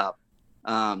bed top.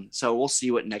 So we'll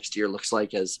see what next year looks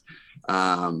like as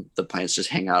the plants just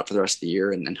hang out for the rest of the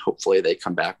year, and hopefully they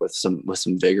come back with some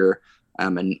vigor.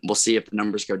 And we'll see if the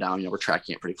numbers go down. We're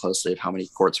tracking it pretty closely of how many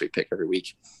quarts we pick every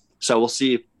week. So we'll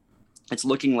see. It's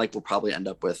looking like we'll probably end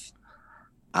up with,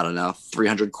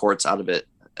 300 quarts out of it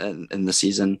in the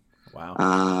season.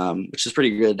 Wow. Which is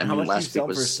pretty good. How much do you sell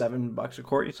for $7 a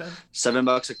quart, you said?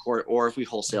 $7 a quart, or if we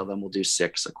wholesale them, we'll do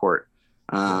 $6 a quart.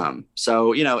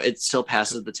 So, it still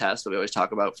passes the test that we always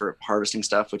talk about for harvesting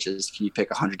stuff, which is, can you pick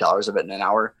 $100 of it in an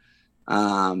hour?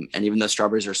 And even though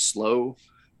strawberries are slow,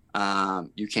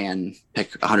 you can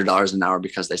pick $100 an hour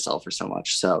because they sell for so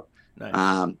much. So,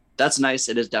 nice. That's nice.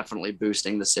 It is definitely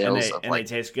boosting the sales. And they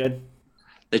taste good?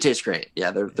 They taste great.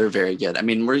 Yeah, they're very good. I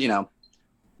mean,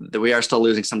 we are still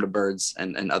losing some to birds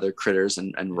and other critters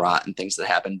and rot and things that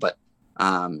happen. But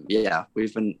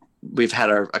we've had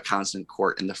a constant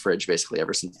quart in the fridge basically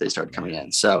ever since they started coming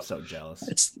in. So I'm so jealous.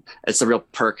 It's a real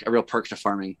perk to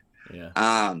farming.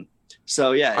 Yeah.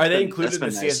 So yeah. Are they included in the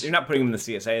CSA? You're not putting them in the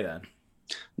CSA then?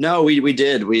 No, we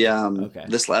did.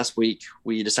 This last week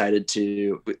we decided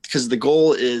to, because the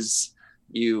goal is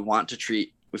you want to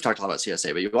treat, we've talked a lot about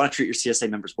CSA, but you want to treat your CSA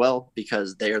members well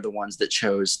because they are the ones that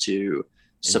chose to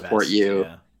support you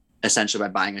essentially by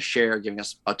buying a share, giving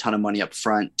us a ton of money up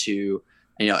front to,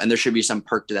 and there should be some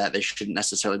perk to that. They shouldn't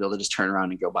necessarily be able to just turn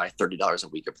around and go buy $30 a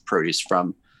week of produce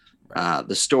from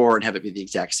the store and have it be the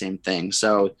exact same thing.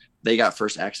 So they got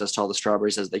first access to all the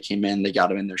strawberries as they came in. They got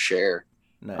them in their share.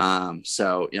 Nice.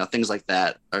 So, things like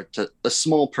that are the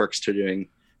small perks to doing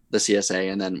the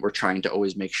CSA. And then we're trying to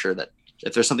always make sure that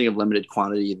if there's something of limited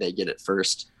quantity, they get it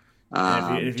first.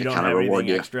 If you don't have anything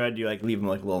extra, do you leave them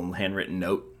a little handwritten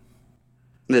note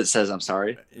that says I'm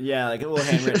sorry? Yeah, a little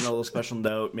handwritten, a little special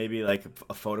note, maybe a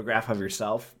photograph of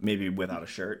yourself, maybe without a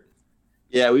shirt.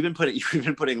 Yeah, we've been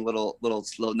putting little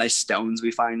nice stones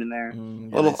we find in there.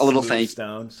 A little thank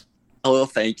stones. A little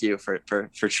thank you for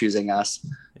choosing us.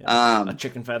 Yeah. A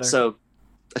chicken feather. So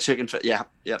a chicken feather.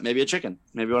 Yeah. Maybe a chicken.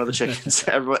 Maybe one of the chickens.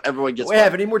 everyone gets. Wait,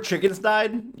 have any more chickens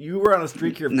died? You were on a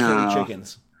streak here of killing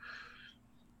chickens.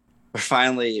 We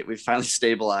finally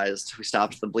stabilized. We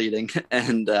stopped the bleeding,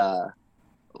 and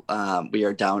we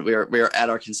are down. We are at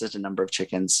our consistent number of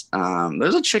chickens.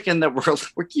 There's a chicken that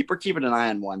we're keeping an eye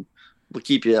on one. We'll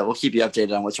keep you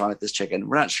updated on what's wrong with this chicken.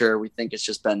 We're not sure. We think it's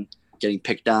just been getting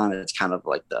picked on, and it's kind of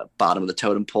like the bottom of the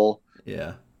totem pole.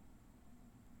 Yeah.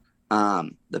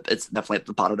 It's definitely at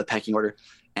the bottom of the pecking order,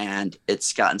 and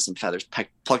it's gotten some feathers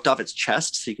plucked off its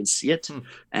chest so you can see it.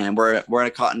 And we're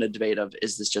caught in a debate of,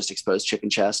 is this just exposed chicken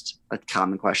chest? A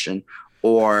common question.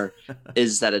 Or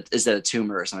is that a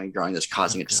tumor or something growing that's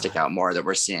causing it to stick out more that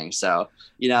we're seeing? So,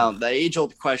 the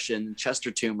age-old question, chest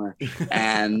or tumor,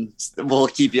 and we'll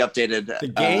keep you updated. The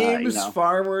games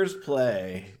farmers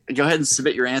play. Go ahead and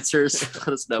submit your answers. Let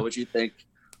us know what you think.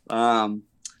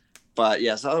 But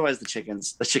yes, otherwise the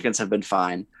chickens have been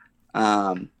fine.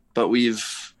 But we've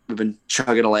been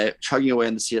chugging away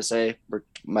in the CSA.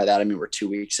 By that I mean we're 2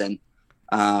 weeks in.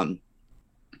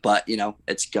 But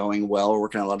it's going well. We're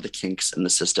working on a lot of the kinks in the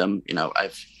system.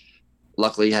 I've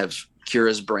luckily have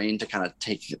Kira's brain to kind of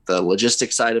take the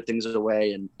logistic side of things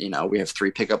away. And, we have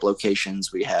 3 pickup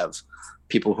locations. We have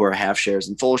people who are half shares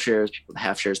and full shares, people with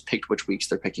half shares picked which weeks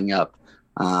they're picking up,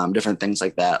 different things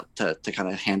like that to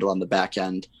kind of handle on the back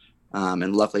end.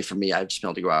 And luckily for me, I've just been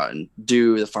able to go out and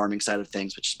do the farming side of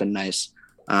things, which has been nice,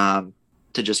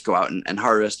 to just go out and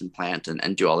harvest and plant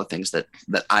and do all the things that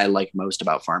I like most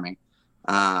about farming.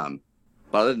 But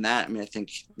other than that, I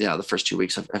think, the first 2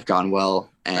 weeks have gone well,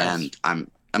 and nice.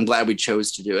 I'm glad we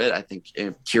chose to do it. I think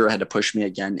Kira had to push me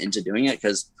again into doing it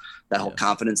because that whole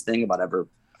confidence thing about ever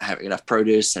having enough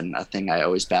produce, and a thing I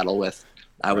always battle with.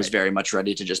 I was very much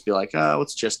ready to just be like, oh,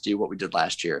 let's just do what we did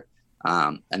last year.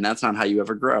 And that's not how you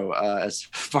ever grow as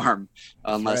a farm,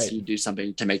 unless you do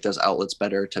something to make those outlets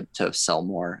better, to sell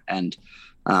more. And,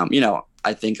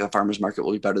 I think the farmers market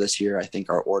will be better this year. I think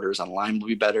our orders online will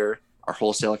be better. Our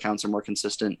wholesale accounts are more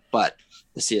consistent, but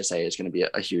the CSA is going to be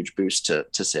a huge boost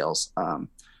to sales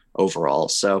overall.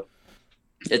 So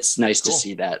it's nice to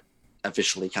see that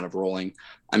officially kind of rolling.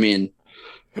 In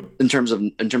terms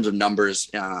of numbers,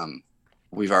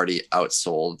 we've already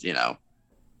outsold,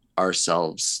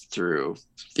 ourselves through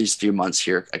these few months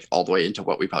here, like all the way into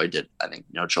what we probably did, I think,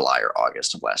 July or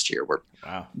August of last year. We're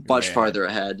much farther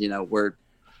ahead. We're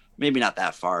maybe not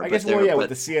that far. I guess, with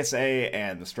the CSA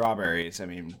and the strawberries, I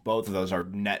mean, both of those are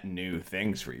net new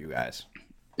things for you guys.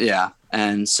 Yeah.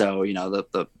 And so,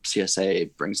 the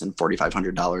CSA brings in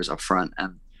 $4,500 up front,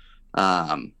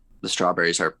 and the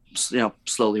strawberries are,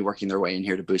 slowly working their way in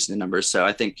here to boosting the numbers. So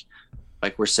I think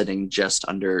like we're sitting just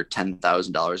under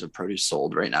 $10,000 of produce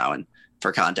sold right now. And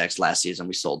for context, last season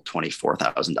we sold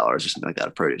 $24,000 or something like that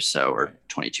of produce. So, or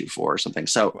 22.4 or something.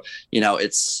 So,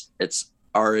 it's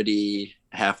already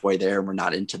halfway there. We're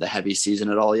not into the heavy season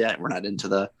at all yet. We're not into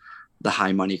the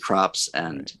high money crops.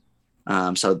 And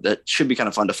so that should be kind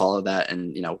of fun to follow that.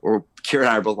 And, Kira and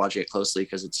I are both watching it closely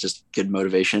because it's just good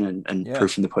motivation and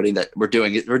proof in the pudding that we're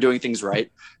doing things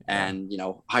right. And,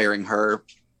 hiring her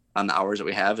on the hours that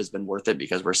we have has been worth it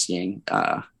because we're seeing,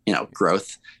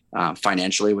 growth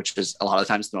financially, which is a lot of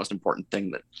times the most important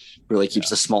thing that really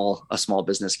keeps a small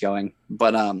business going.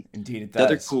 But indeed it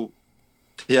does.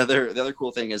 The other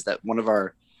cool thing is that one of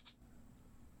our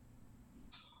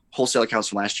wholesale accounts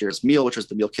from last year is Meal, which was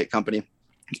the meal kit company.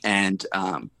 And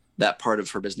that part of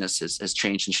her business has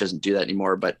changed, and she doesn't do that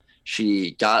anymore. But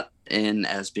she got in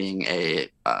as being a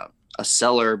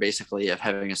seller, basically, of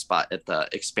having a spot at the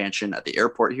expansion at the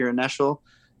airport here in Nashville.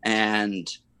 And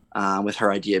with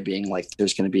her idea being like,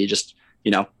 there's going to be just,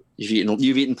 you've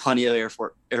eaten plenty of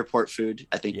airport food.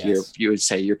 I think you would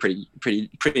say you're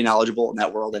pretty knowledgeable in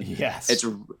that world. And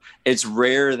it's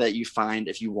rare that you find,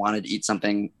 if you wanted to eat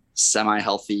something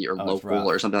semi-healthy or local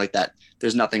or something like that,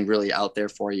 there's nothing really out there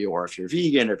for you. Or if you're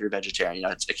vegan or if you're vegetarian,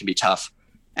 it can be tough.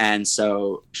 And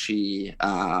so she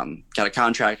got a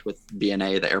contract with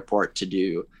BNA, the airport, to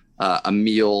do a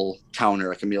meal counter,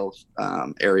 like a meal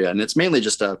area. And it's mainly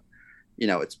just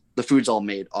it's the food's all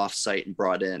made off-site and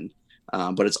brought in,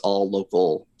 but it's all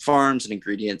local farms and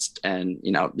ingredients, and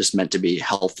just meant to be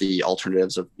healthy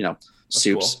alternatives of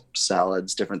soups,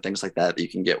 salads, different things like that you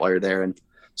can get while you're there. And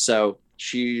so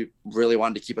she really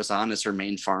wanted to keep us on as her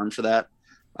main farm for that,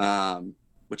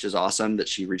 which is awesome that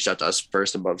she reached out to us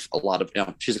first above a lot of,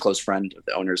 she's a close friend of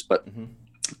the owners, but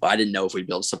I didn't know if we'd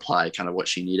be able to supply kind of what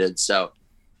she needed. So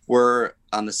we're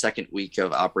on the second week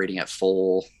of operating at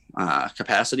full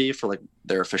capacity for like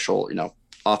their official,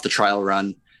 off the trial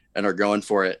run, and are going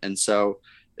for it. And so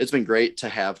it's been great to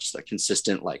have just a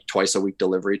consistent, like twice a week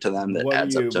delivery to them that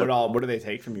adds up to. What do they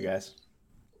take from you guys?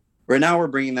 Right now we're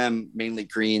bringing them mainly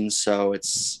greens. So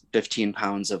it's 15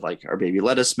 pounds of like our baby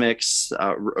lettuce mix,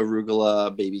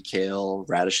 arugula, baby kale,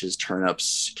 radishes,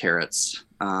 turnips, carrots.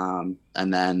 And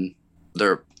then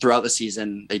throughout the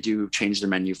season, they do change their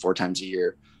menu 4 times a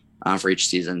year for each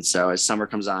season. So as summer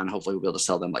comes on, hopefully we'll be able to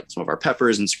sell them like some of our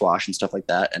peppers and squash and stuff like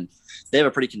that. And they have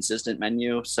a pretty consistent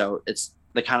menu. So it's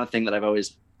the kind of thing that I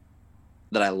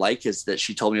like, is that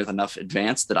she told me with enough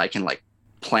advance that I can like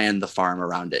plan the farm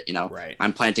around it. Right.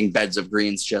 I'm planting beds of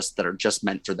greens that are just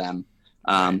meant for them.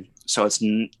 So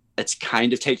it's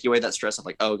kind of taking away that stress of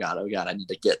like, oh God, I need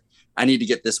to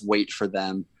get this weight for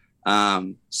them.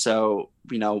 So,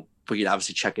 we could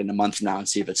obviously check in a month now and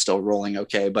see if it's still rolling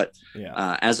okay. But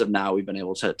as of now, we've been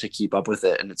able to keep up with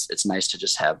it. And it's nice to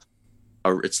just have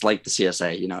it's like the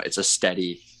CSA, it's a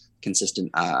steady,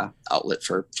 consistent outlet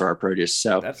for our produce.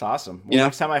 So that's awesome. Well,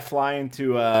 next time I fly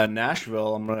into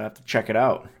Nashville, I'm gonna have to check it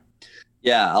out.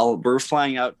 We're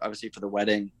flying out obviously for the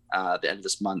wedding at the end of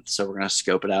this month, so we're gonna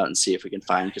scope it out and see if we can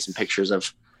get some pictures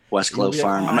of West Globe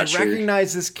Farm. I'm not sure. I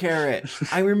recognize this carrot.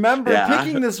 I remember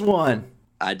picking this one.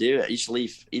 I do. Each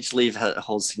leaf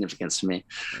holds significance to me,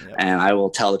 and I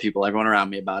will tell everyone around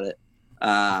me about it.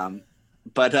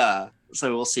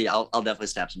 So we'll see. I'll definitely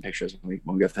snap some pictures when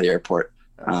we go to the airport.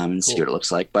 And see what it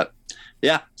looks like. But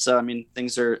so I mean,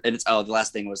 things are, and it's the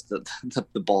last thing was the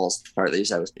balls part that you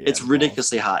said was it's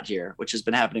ridiculously hot here, which has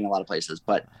been happening in a lot of places.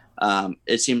 But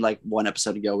it seemed like one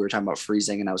episode ago we were talking about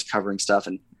freezing, and I was covering stuff,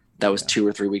 and that was 2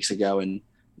 or 3 weeks ago, and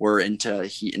we're into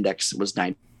heat index was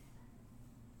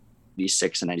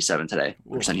 96 and 97 today,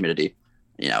 percent humidity.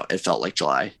 It felt like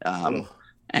July.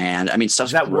 And I mean,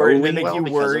 stuff's that worry make you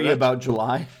worry about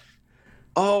July?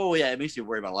 Oh yeah, it makes you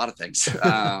worry about a lot of things,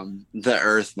 the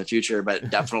earth and the future, but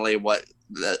definitely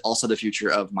also the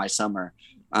future of my summer.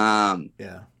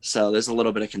 So there's a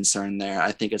little bit of concern there.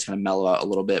 I think it's going to mellow out a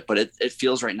little bit, but it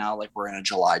feels right now like we're in a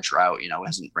July drought. It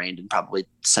hasn't rained in probably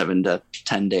 7 to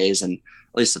 10 days, and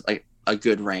at least like a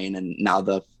good rain. And now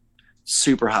the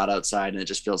super hot outside, and it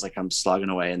just feels like I'm slogging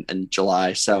away in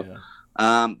July. So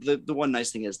the one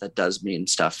nice thing is that does mean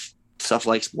stuff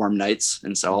likes warm nights,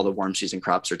 and so all the warm season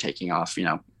crops are taking off.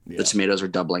 The tomatoes are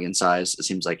doubling in size, it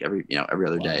seems like every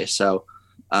other day. So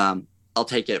I'll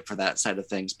take it for that side of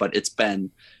things. But it's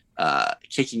been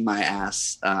kicking my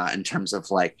ass in terms of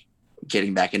like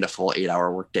getting back into full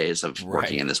 8-hour work days of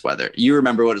working in this weather. You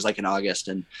remember what it was like in August,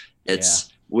 and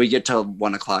we get to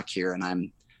 1 o'clock here,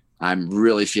 and I'm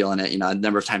really feeling it. You know, a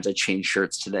number of times I changed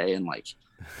shirts today and like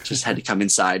just had to come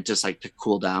inside just like to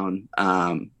cool down.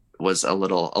 Was a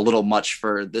little much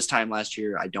for this time last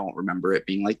year. I don't remember it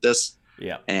being like this.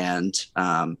 Yeah. And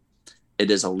it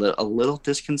is a little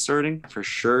disconcerting for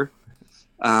sure.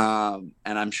 And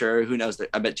I'm sure, who knows, that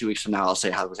I bet 2 weeks from now I'll say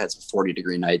how we've had some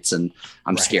 40-degree nights and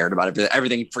I'm scared about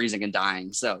everything freezing and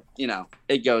dying. So, you know,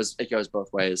 it goes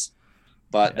both ways.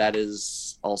 But that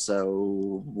is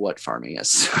also what farming is.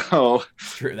 So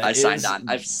true. I signed on.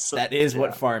 That is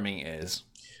what farming is.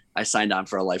 I signed on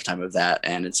for a lifetime of that,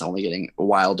 and it's only getting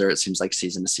wilder. It seems like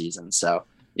season to season. So,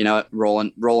 you know,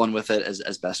 rolling with it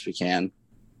as best we can.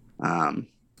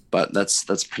 But that's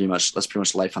pretty much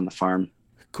life on the farm.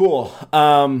 Cool.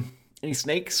 Any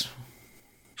snakes?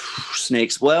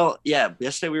 Snakes. Well, yeah.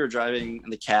 Yesterday we were driving in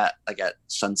the Cat like at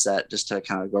sunset just to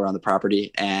kind of go around the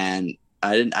property, and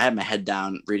I had my head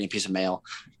down reading a piece of mail,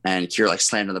 and Kira like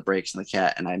slammed on the brakes in the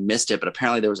Cat, and I missed it. But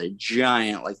apparently there was a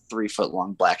giant, like 3-foot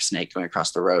long black snake going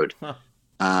across the road. Huh.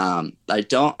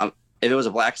 If it was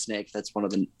a black snake, that's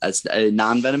a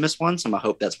non-venomous one. So I'm gonna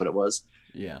hope that's what it was.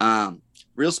 Yeah.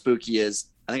 Real spooky is,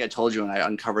 I think I told you when I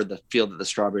uncovered the field that the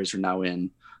strawberries are now in,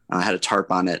 I had a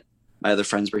tarp on it. My other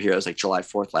friends were here. It was like July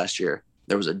 4th last year.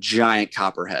 There was a giant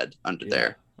copperhead under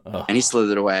there, and he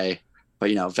slithered away. But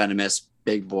you know, venomous,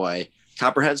 big boy.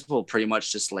 Copperheads will pretty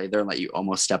much just lay there and let you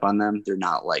almost step on them. They're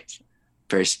not like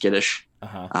very skittish.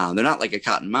 They're not like a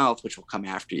cottonmouth, which will come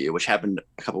after you, which happened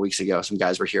a couple weeks ago. Some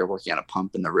guys were here working on a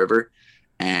pump in the river,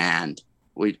 and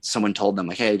someone told them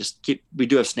like, "Hey, we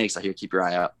do have snakes out here. Keep your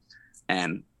eye out."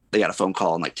 And they got a phone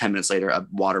call, and like 10 minutes later, a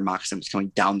water moccasin was coming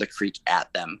down the creek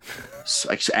at them,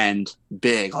 and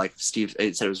big. Like Steve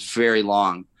said, it was very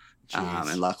long,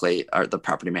 and luckily the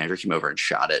property manager came over and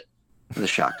shot it with a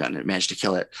shotgun and managed to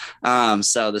kill it.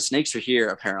 So the snakes are here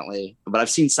apparently, but I've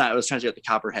seen signs. I was trying to get the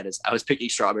copperhead. I was picking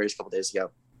strawberries a couple days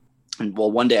ago, and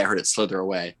one day I heard it slither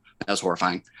away. That was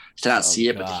horrifying to not see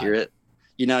it, but to hear it.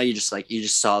 You know, you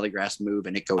just saw the grass move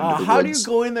and it go into the woods. How do you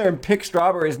go in there and pick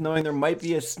strawberries knowing there might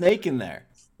be a snake in there?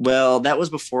 Well, that was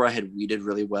before I had weeded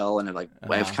really well, and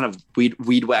I've kind of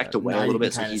weed whacked away a little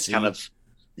bit, so he's kind of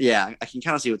I can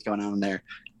kind of see what's going on in there.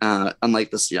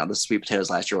 Unlike this, the sweet potatoes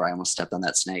last year where I almost stepped on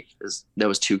that snake, that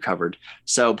was too covered.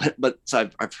 So, so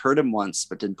I've heard him once,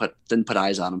 but didn't put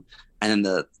eyes on him. And then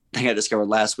the thing I discovered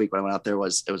last week when I went out there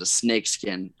was it was a snake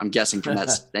skin. I'm guessing from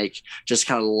that snake just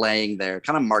kind of laying there,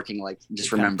 kind of marking like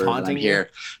just remember that I'm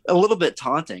here. A little bit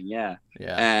taunting, yeah.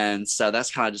 And so that's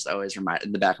kind of just always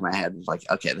in the back of my head, like,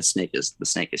 okay, the snake is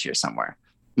here somewhere.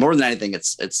 More than anything,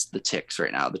 it's the ticks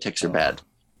right now. The ticks are bad,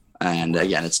 and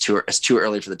again, it's too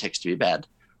early for the ticks to be bad.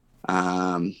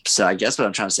 So I guess what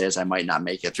I'm trying to say is I might not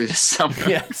make it through this summer.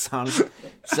 Yeah, sounds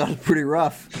pretty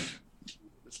rough.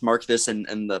 Let's mark this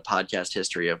in the podcast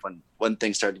history of when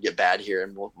things start to get bad here,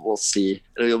 and we'll see.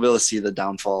 You'll be able to see the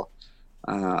downfall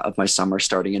of my summer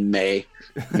starting in May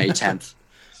 10th.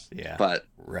 Yeah, but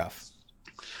rough.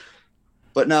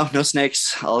 But no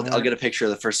snakes. I'll get a picture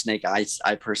of the first snake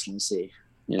I personally see.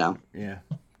 You know. Yeah,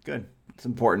 good. It's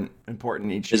important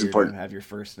each year to have your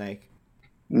first snake.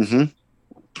 Mm-hmm.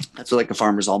 That's what like the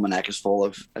Farmer's Almanac is full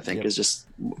of, I think, is just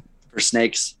for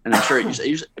snakes. And I'm sure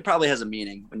it probably has a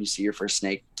meaning when you see your first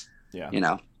snake. Yeah. You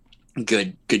know,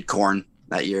 good corn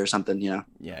that year or something, you know?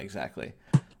 Yeah, exactly.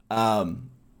 Do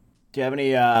you have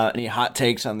any hot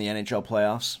takes on the NHL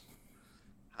playoffs?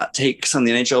 Hot takes on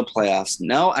the NHL playoffs?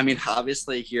 No, I mean,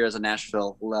 obviously here as a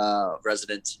Nashville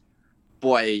resident,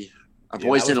 boy, our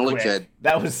boys didn't look good.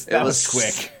 That was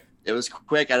quick. It was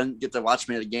quick. I didn't get to watch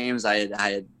many of the games. I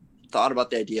had thought about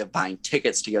the idea of buying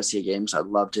tickets to go see a game, so I'd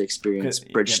love to experience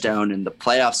Bridgestone in the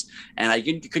playoffs, and I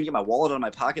couldn't get my wallet out of my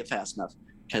pocket fast enough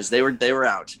because they were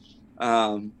out.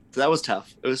 So that was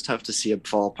tough. It was tough to see it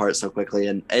fall apart so quickly,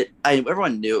 and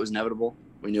everyone knew it was inevitable.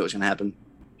 We knew it was going to happen,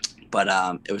 but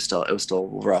it was still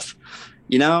rough.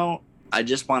 You know, I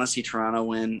just want to see Toronto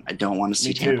win. I don't want to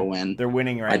see Tampa win. They're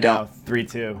winning right now,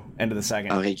 3-2, end of the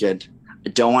second. Okay, good. I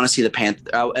don't want to see the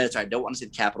I don't want to see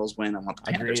the Capitals win. I want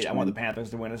the Panthers to win. I want the Panthers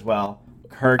to win as well.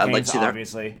 Hurricanes, I'd like to see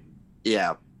obviously.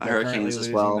 Yeah, Hurricanes as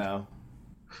well.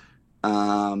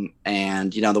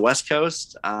 And you know, the West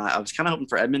Coast, I was kind of hoping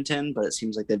for Edmonton, but it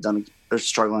seems like they're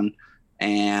struggling.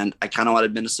 And I kind of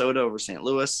wanted Minnesota over St.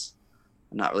 Louis.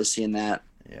 I'm not really seeing that.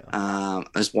 Yeah.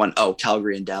 There's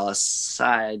Calgary and Dallas.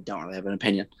 I don't really have an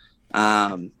opinion.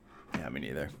 Yeah, me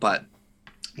neither. But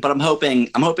I'm hoping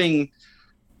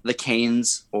the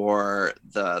Canes or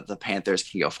the Panthers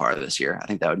can go far this year. I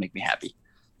think that would make me happy.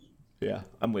 Yeah,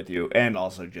 I'm with you. And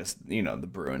also just, the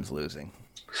Bruins losing.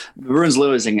 The Bruins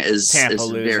losing is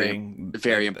losing,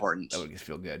 very important. That would just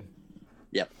feel good.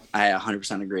 Yep, I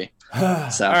 100% agree.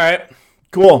 So, all right,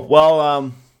 cool.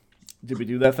 Well, did we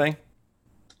do that thing?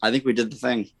 I think we did the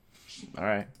thing. All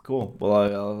right, cool.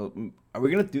 Well, are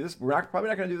we going to do this? We're probably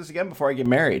not going to do this again before I get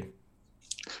married.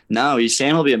 No,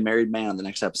 Sam will be a married man on the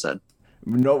next episode.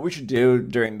 You know what we should do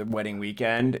during the wedding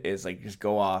weekend is just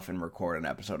go off and record an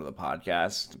episode of the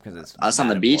podcast because it's us on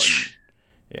the beach.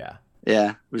 Yeah.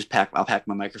 Yeah, I'll pack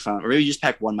my microphone, or maybe just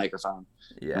pack one microphone.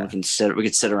 Yeah, and we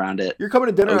could sit around it. You're coming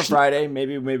to dinner on Friday.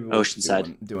 Maybe we'll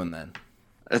Oceanside doing then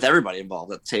with everybody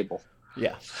involved at the table.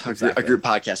 Yeah, exactly. A group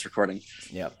podcast recording.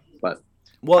 Yep. But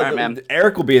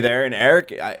Eric will be there, and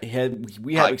Eric,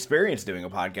 we have experience doing a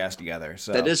podcast together.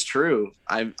 So that is true.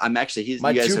 I'm actually you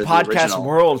guys two are podcast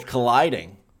worlds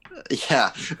colliding.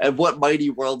 Yeah, and what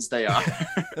mighty worlds they are.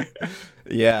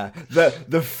 Yeah,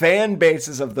 the fan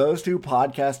bases of those two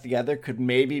podcasts together could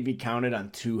maybe be counted on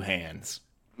two hands.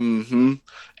 Mm-hmm.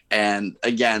 And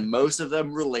again, most of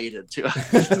them related to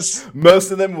us.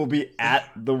 Most of them will be at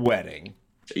the wedding.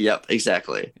 Yep,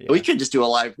 exactly. Yeah. We could do a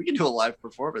live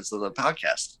performance of the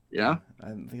podcast. I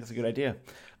think that's a good idea.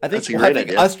 I think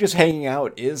idea. Us just hanging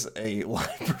out is a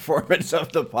live performance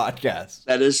of the podcast.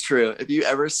 That is true. If you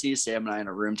ever see Sam and I in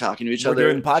a room talking to each other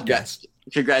doing the podcast,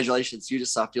 congratulations, you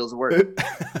just saw Fields of Work.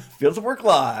 Fields of Work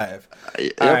live.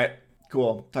 Yep. All right,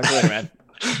 cool. Talk to you later, man.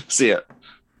 See ya.